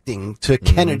objecting to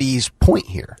Kennedy's point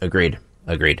here. Agreed.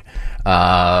 We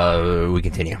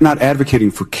continue. Not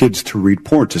advocating for kids to read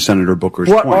porn, to Senator Booker's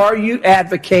point. What are you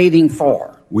advocating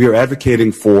for? We are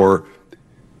advocating for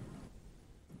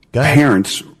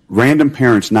parents, random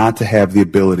parents, not to have the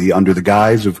ability, under the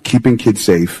guise of keeping kids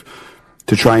safe,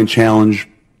 to try and challenge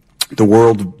the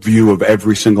world view of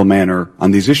every single manner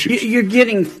on these issues. You're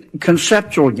getting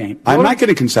conceptual again. I'm not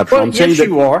getting conceptual. Well, I'm saying that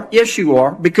you are. Yes, you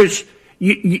are. Because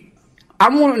I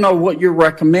want to know what you're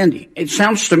recommending. It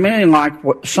sounds to me like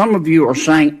what some of you are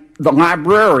saying, the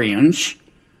librarians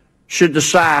should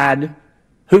decide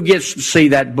who gets to see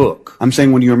that book. I'm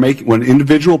saying when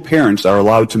individual parents are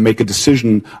allowed to make a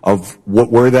decision of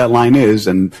where that line is,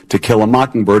 and To Kill a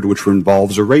Mockingbird, which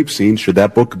involves a rape scene, should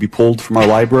that book be pulled from our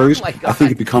libraries? I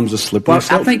think it becomes a slippery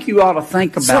slope. I think you ought to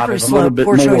think about slippery it a little bit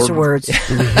more. Poor choice of words.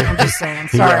 I'm just saying.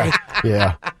 Sorry.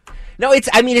 Yeah. No, it's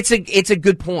a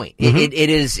good point.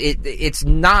 Mm-hmm. It's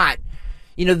not,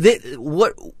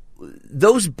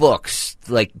 those books,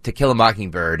 like To Kill a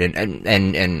Mockingbird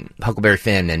and Huckleberry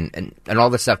Finn and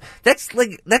all this stuff, that's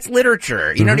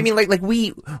literature. You know what I mean? Like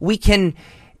we can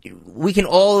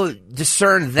all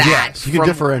discern that. Yes, you can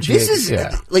differentiate.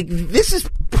 This is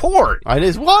porn.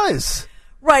 It was.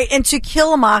 Right, and To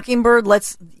Kill a Mockingbird,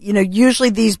 usually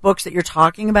these books that you're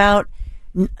talking about,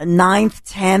 9th,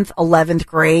 10th, 11th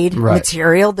grade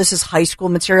material. This is high school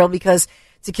material because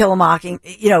To Kill a Mockingbird,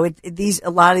 a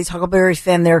lot of these Huckleberry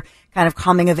Finn, they're kind of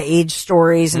coming of age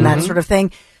stories and that sort of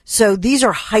thing. So these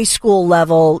are high school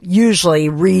level, usually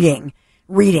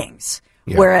readings.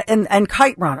 Yeah. Where and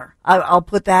Kite Runner, I'll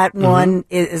put that one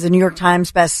as a New York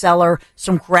Times bestseller,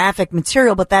 some graphic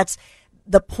material, but that's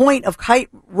the point of Kite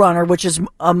Runner, which is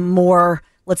a more,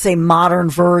 let's say, modern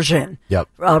version,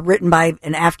 written by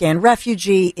an Afghan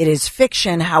refugee. It is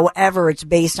fiction. However, it's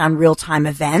based on real-time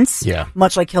events,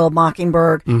 much like Kill a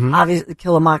Mockingbird. Obviously,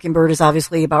 Kill a Mockingbird is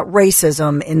obviously about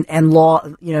racism and law,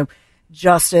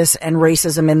 justice and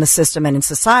racism in the system and in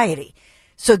society.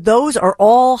 So those are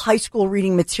all high school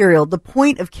reading material. The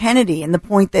point of Kennedy and the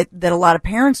point that a lot of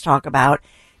parents talk about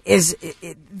is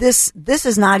this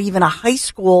is not even a high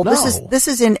school. No. This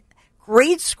is in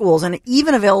grade schools and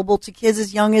even available to kids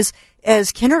as young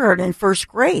as kindergarten and first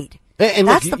grade. And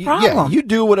that's look, the problem. Yeah, you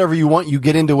do whatever you want. You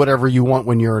get into whatever you want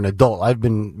when you're an adult. I've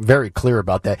been very clear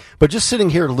about that. But just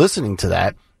sitting here listening to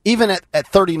that, even at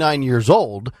 39 years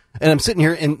old, and I'm sitting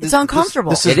here and it's uncomfortable.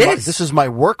 This is my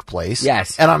workplace.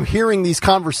 Yes. And I'm hearing these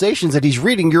conversations that he's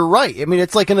reading. You're right. I mean,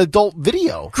 it's like an adult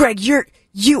video. Greg,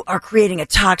 you are creating a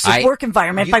toxic work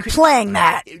environment by playing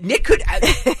that. Nick could,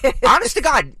 honest to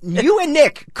God, you and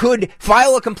Nick could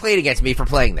file a complaint against me for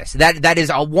playing this. That is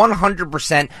a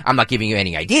 100%. I'm not giving you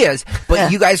any ideas,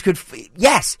 but you guys could,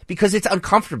 yes, because it's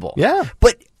uncomfortable. Yeah.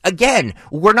 But again,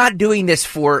 we're not doing this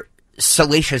for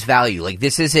salacious value. Like,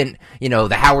 this isn't, the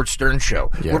Howard Stern show.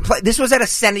 Yeah. This was at a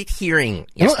Senate hearing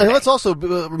yesterday. And let's also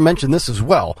mention this as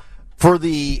well. For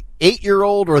the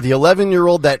 8-year-old or the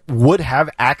 11-year-old that would have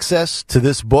access to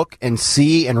this book and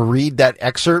see and read that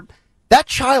excerpt, that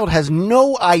child has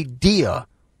no idea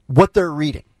what they're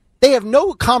reading. They have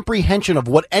no comprehension of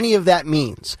what any of that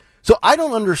means. So I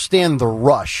don't understand the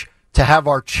rush to have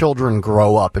our children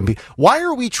grow up and be. Why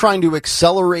are we trying to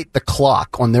accelerate the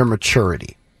clock on their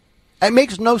maturity? It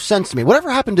makes no sense to me. Whatever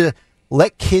happened to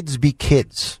let kids be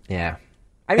kids? Yeah.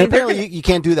 I mean, apparently you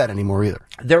can't do that anymore either.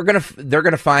 They're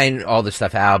gonna find all this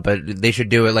stuff out, but they should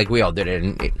do it like we all did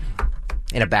it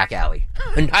in a back alley,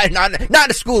 not in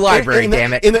a school library.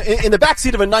 Damn it! In the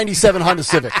backseat of a '97 Honda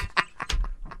Civic,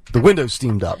 the windows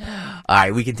steamed up. All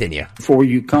right, we continue. Before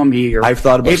you come here, I've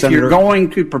thought about if you're going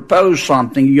to propose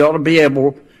something, you ought to be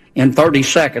able, in 30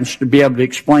 seconds, to be able to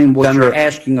explain what you're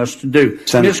asking us to do.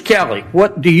 Ms. Kelly,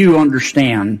 what do you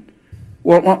understand?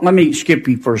 Well, let me skip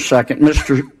you for a second,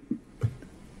 Mr.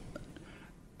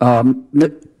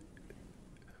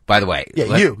 By the way,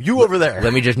 you over there.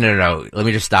 Let me just no. Let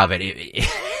me just stop it.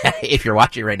 If you're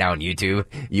watching right now on YouTube,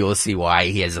 you will see why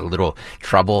he has a little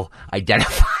trouble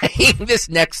identifying this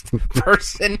next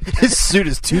person. His suit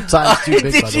is 2 times too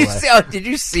big. By the way, did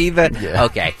you see the? Yeah.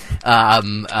 Okay,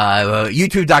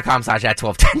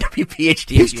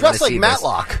 YouTube.com/@1210WPHD. He's dressed like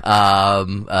Matlock.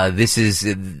 This is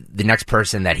the next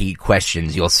person that he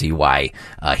questions. You'll see why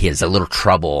he has a little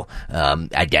trouble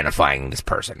identifying this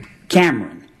person.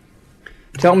 Cameron,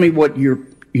 tell me what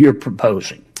you're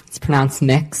proposing. It's pronounced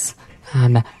mix.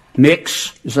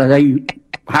 Mix? Is that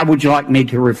how would you like me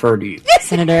to refer to you?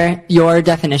 Senator, your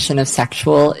definition of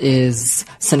sexual is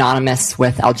synonymous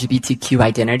with LGBTQ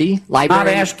identity. I'm not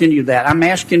asking you that. I'm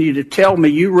asking you to tell me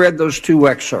you read those 2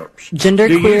 excerpts. Genderqueer.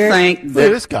 Do you think that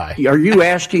this guy? Are you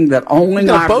asking that only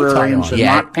librarians and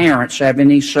not parents have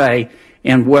any say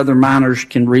in whether minors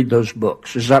can read those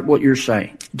books? Is that what you're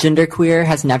saying? Genderqueer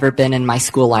has never been in my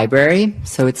school library,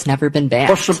 so it's never been banned.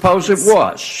 Well, suppose it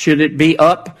was. Should it be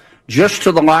up just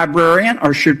to the librarian,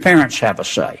 or should parents have a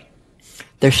say?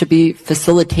 There should be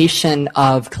facilitation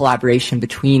of collaboration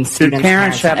between students. Should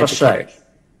parents have a say?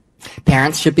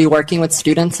 Parents should be working with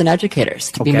students and educators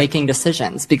to be making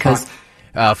decisions because...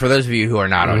 For those of you who are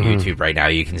not on YouTube right now,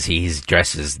 you can see he's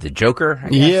dressed as the Joker. I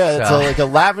guess. Yeah, it's like a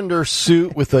lavender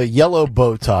suit with a yellow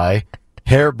bow tie,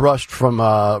 hair brushed from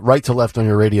right to left on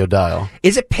your radio dial.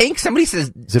 Is it pink? Somebody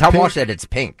says, Tom Walsh said it's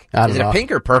pink. Is it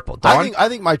pink or purple? I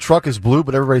think my truck is blue,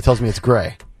 but everybody tells me it's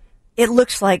gray. It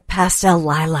looks like pastel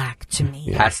lilac to me.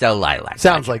 Yeah. Pastel lilac.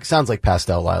 Sounds like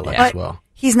pastel lilac as well.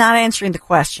 He's not answering the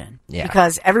question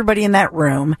because everybody in that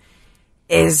room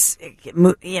is,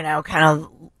 kind of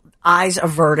eyes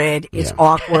averted. It's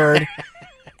awkward.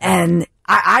 And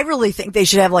I really think they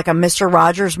should have like a Mr.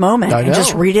 Rogers moment and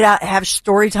just read it out, have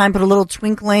story time, put a little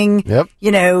twinkling,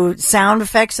 sound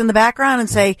effects in the background and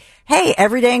say, hey,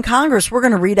 every day in Congress, we're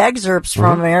going to read excerpts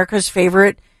from America's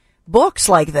favorite books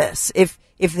like this. If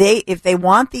they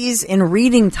want these in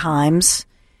reading times,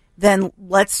 then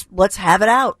let's have it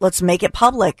out. Let's make it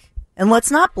public and let's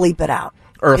not bleep it out.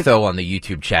 Eartho on the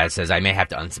YouTube chat says, I may have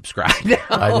to unsubscribe.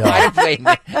 I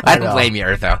don't blame you,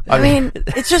 Eartho. I mean,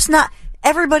 it's just not.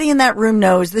 Everybody in that room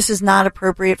knows this is not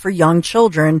appropriate for young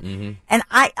children. And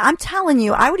I'm telling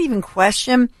you, I would even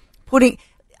question I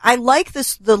like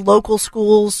the local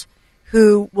schools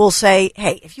who will say,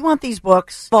 hey, if you want these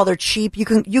books, well, they're cheap. You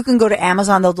can go to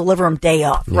Amazon. They'll deliver them day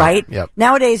of, right? Yep.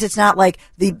 Nowadays, it's not like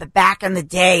the back in the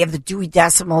day of the Dewey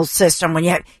Decimal System when you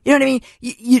know what I mean?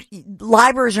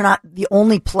 Libraries are not the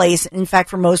only place. In fact,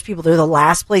 for most people, they're the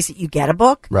last place that you get a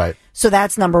book. Right. So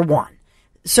that's number one.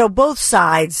 So both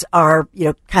sides are,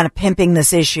 kind of pimping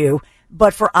this issue,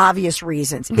 but for obvious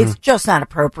reasons. It's just not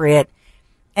appropriate.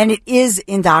 And it is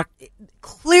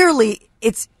clearly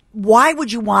it's why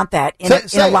would you want that in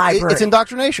a library? It's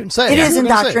indoctrination. Say it is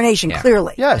indoctrination,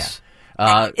 clearly. Yes.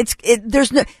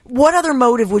 There's no. What other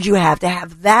motive would you have to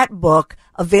have that book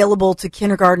available to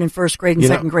kindergarten and first grade and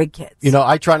second grade kids?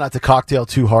 I try not to cocktail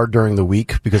too hard during the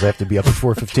week because I have to be up at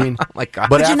 4:15. Oh my God!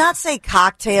 Would you not say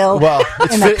cocktail? Well,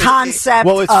 in the concept.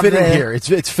 It's fitting here.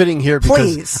 It's fitting here because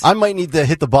Please. I might need to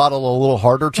hit the bottle a little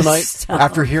harder tonight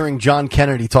after hearing John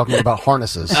Kennedy talking about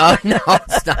harnesses. Oh no,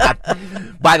 stop!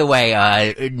 By the way,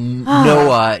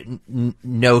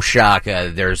 no shock.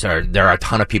 There are a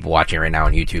ton of people watching right now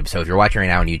on YouTube. So if you're watching right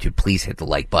now on YouTube, please hit the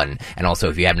like button, and also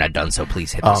if you have not done so,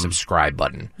 please hit the subscribe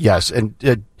button. Yes, and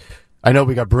I know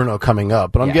we got Bruno coming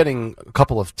up, but I'm getting a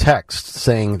couple of texts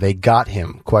saying they got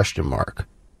him, ?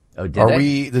 Oh, did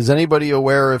they? Is anybody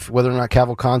aware of whether or not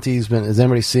Cavalcanti's been, is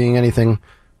anybody seeing anything?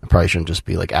 I probably shouldn't just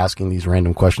be like asking these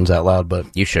random questions out loud, but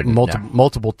you shouldn't.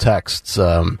 Multiple texts,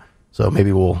 so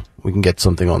maybe we can get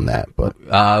something on that. But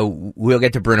we'll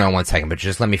get to Bruno in 1 second, but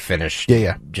just let me finish.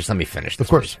 Yeah. Just let me finish. Of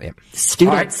course. Yeah.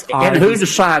 Students and who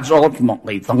decides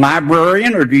ultimately? The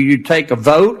librarian, or do you take a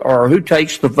vote, or who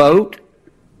takes the vote?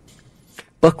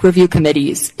 Book review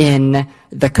committees in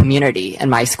the community in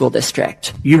my school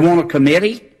district. You want a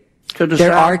committee to decide?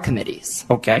 There are committees.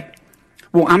 Okay.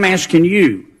 Well, I'm asking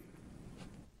you,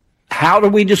 how do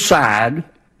we decide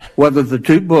whether the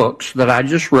two books that I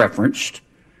just referenced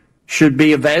should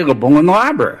be available in the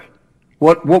library?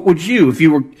 What would you,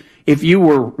 if you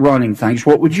were running things,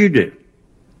 what would you do?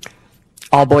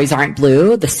 All Boys Aren't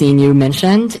Blue, the scene you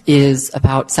mentioned, is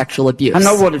about sexual abuse. I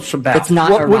know what it's about. It's not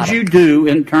What erotic. would you do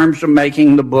in terms of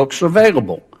making the books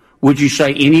available? Would you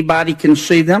say anybody can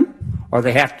see them, or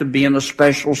they have to be in a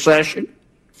special session?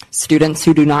 Students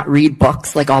who do not read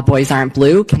books like All Boys Aren't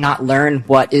Blue cannot learn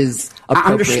what is appropriate.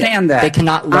 I understand that. They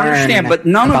cannot learn. I understand, but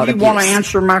none of you about want to abuse.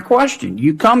 answer my question.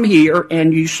 You come here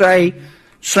and you say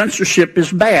censorship is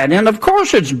bad, and of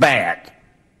course it's bad.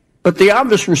 But the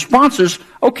obvious response is,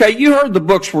 okay, you heard the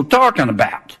books we're talking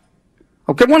about.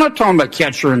 Okay, we're not talking about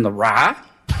Catcher in the Rye.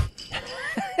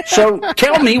 So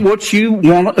tell me what you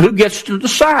want, who gets to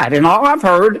decide. And all I've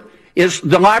heard is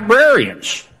the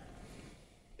librarians.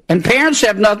 And parents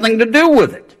have nothing to do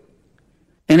with it.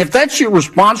 And if that's your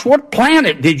response, what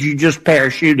planet did you just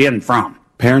parachute in from?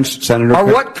 Parents, Senator. Or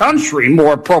what country,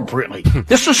 more appropriately?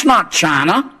 This is not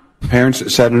China.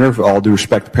 Parents, Senator, for all due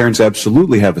respect, parents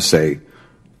absolutely have a say.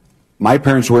 My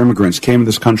parents were immigrants, came to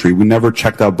this country. We never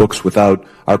checked out books without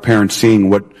our parents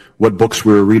seeing what books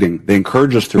we were reading. They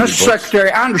encouraged us to read books. Mr. Secretary,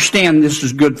 I understand this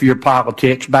is good for your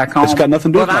politics back home. It's got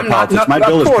nothing to do with my politics. My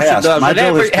bill is passed. My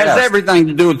bill has everything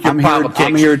to do with your politics.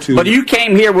 I'm here to... But you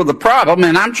came here with a problem,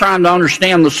 and I'm trying to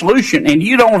understand the solution, and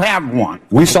you don't have one.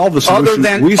 We solved the solution.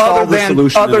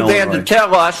 Other than to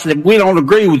tell us that we don't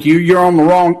agree with you, you're on the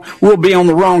wrong. We'll be on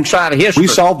the wrong side of history. We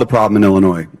solved the problem in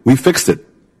Illinois. We fixed it.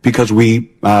 Because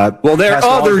we well, there are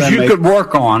others you could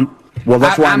work on. Well,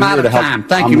 that's why I'm here to help. Time.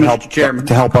 Thank you, Mr. Chairman.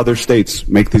 To help other states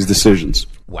make these decisions.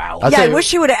 Wow. I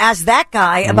wish you would have asked that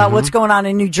guy about what's going on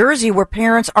in New Jersey, where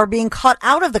parents are being cut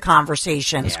out of the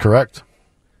conversation. That's correct.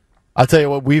 I'll tell you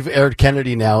what, we've aired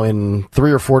Kennedy now in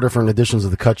 3 or 4 different editions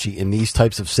of the Cut Sheet in these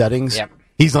types of settings. Yep.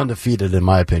 He's undefeated, in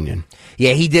my opinion.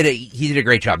 Yeah, he did a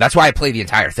great job. That's why I played the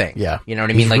entire thing. Yeah, you know what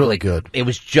I mean. He's really good. It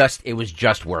was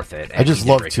just worth it. I just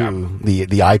love too the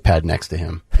iPad next to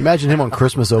him. Imagine him on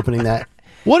Christmas opening that.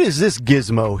 What is this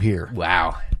gizmo here?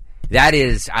 Wow, that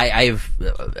is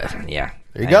yeah.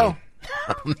 There you go.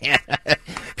 Oh, man.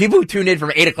 People who tuned in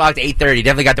from 8 o'clock to 8:30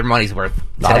 definitely got their money's worth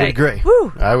today. I would agree.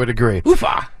 I would agree.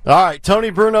 Oofa. All right, Tony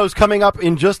Bruno's coming up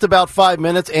in just about 5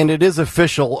 minutes, and it is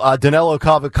official. Danilo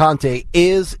Cavalcante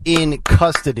is in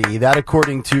custody. That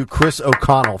according to Chris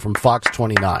O'Connell from Fox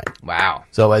 29. Wow.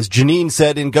 So as Janine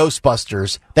said in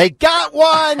Ghostbusters, they got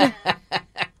one!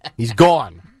 He's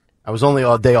gone. I was only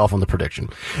a day off on the prediction.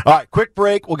 All right, quick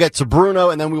break. We'll get to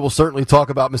Bruno, and then we will certainly talk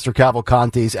about Mr.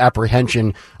 Cavalcante's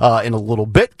apprehension in a little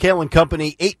bit. Kale and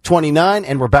Company, 829,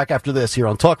 and we're back after this here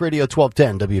on Talk Radio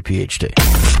 1210 WPHT.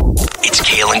 It's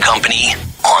Kale and Company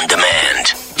on demand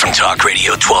from Talk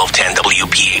Radio 1210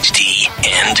 WPHT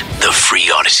and the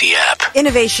free Odyssey app.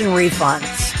 Innovation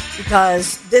refunds,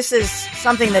 because this is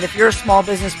something that if you're a small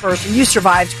business person, you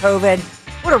survived COVID.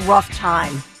 What a rough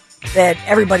time that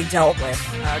everybody dealt with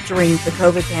during the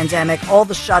COVID pandemic, all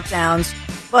the shutdowns,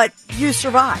 but you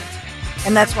survived.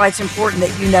 And that's why it's important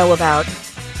that you know about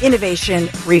innovation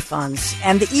refunds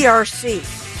and the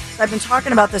ERC. I've been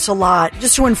talking about this a lot.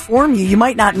 Just to inform you, you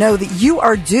might not know that you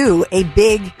are due a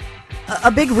big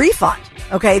refund.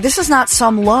 Okay, this is not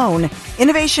some loan.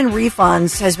 Innovation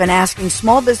Refunds has been asking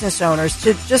small business owners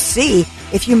to just see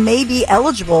if you may be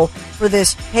eligible for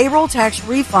this payroll tax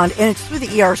refund, and it's through the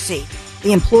ERC.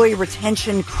 the Employee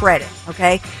Retention Credit,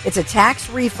 okay? It's a tax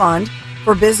refund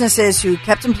for businesses who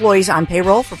kept employees on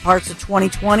payroll for parts of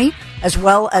 2020 as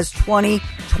well as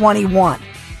 2021.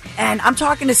 And I'm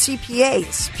talking to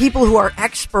CPAs, people who are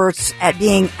experts at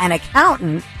being an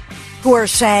accountant, who are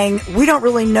saying, we don't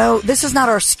really know, this is not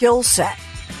our skill set.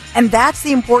 And that's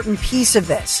the important piece of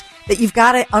this, that you've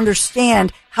got to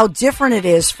understand how different it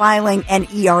is filing an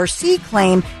ERC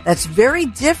claim that's very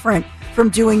different from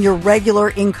doing your regular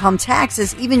income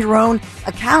taxes. Even your own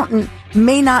accountant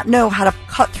may not know how to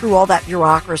cut through all that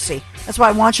bureaucracy. That's why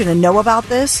I want you to know about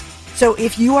this. So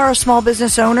if you are a small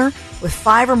business owner with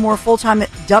 5 or more full-time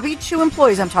W-2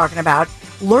 employees I'm talking about,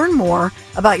 learn more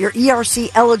about your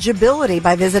ERC eligibility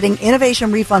by visiting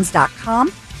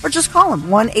innovationrefunds.com or just call them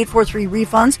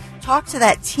 1-843-REFUNDS. Talk to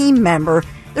that team member.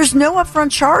 There's no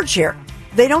upfront charge here.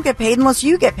 They don't get paid unless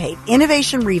you get paid.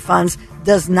 Innovation Refunds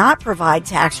does not provide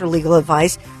tax or legal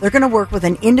advice. They're going to work with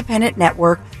an independent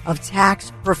network of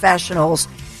tax professionals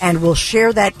and will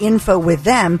share that info with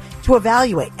them to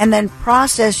evaluate and then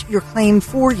process your claim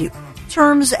for you.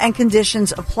 Terms and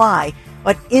conditions apply.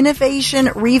 But Innovation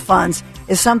Refunds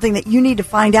is something that you need to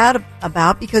find out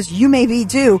about because you may be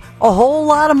due a whole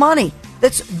lot of money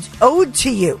that's owed to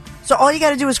you. So all you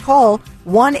got to do is call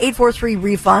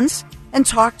 1-843-REFUNDS and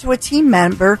talk to a team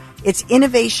member. It's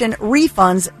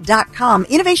innovationrefunds.com.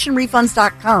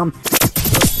 Innovationrefunds.com.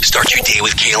 Start your day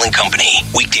with Kale and Company.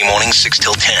 Weekday mornings 6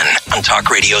 till 10 on Talk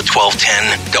Radio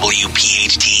 1210,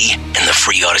 WPHT, and the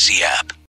free Odyssey app.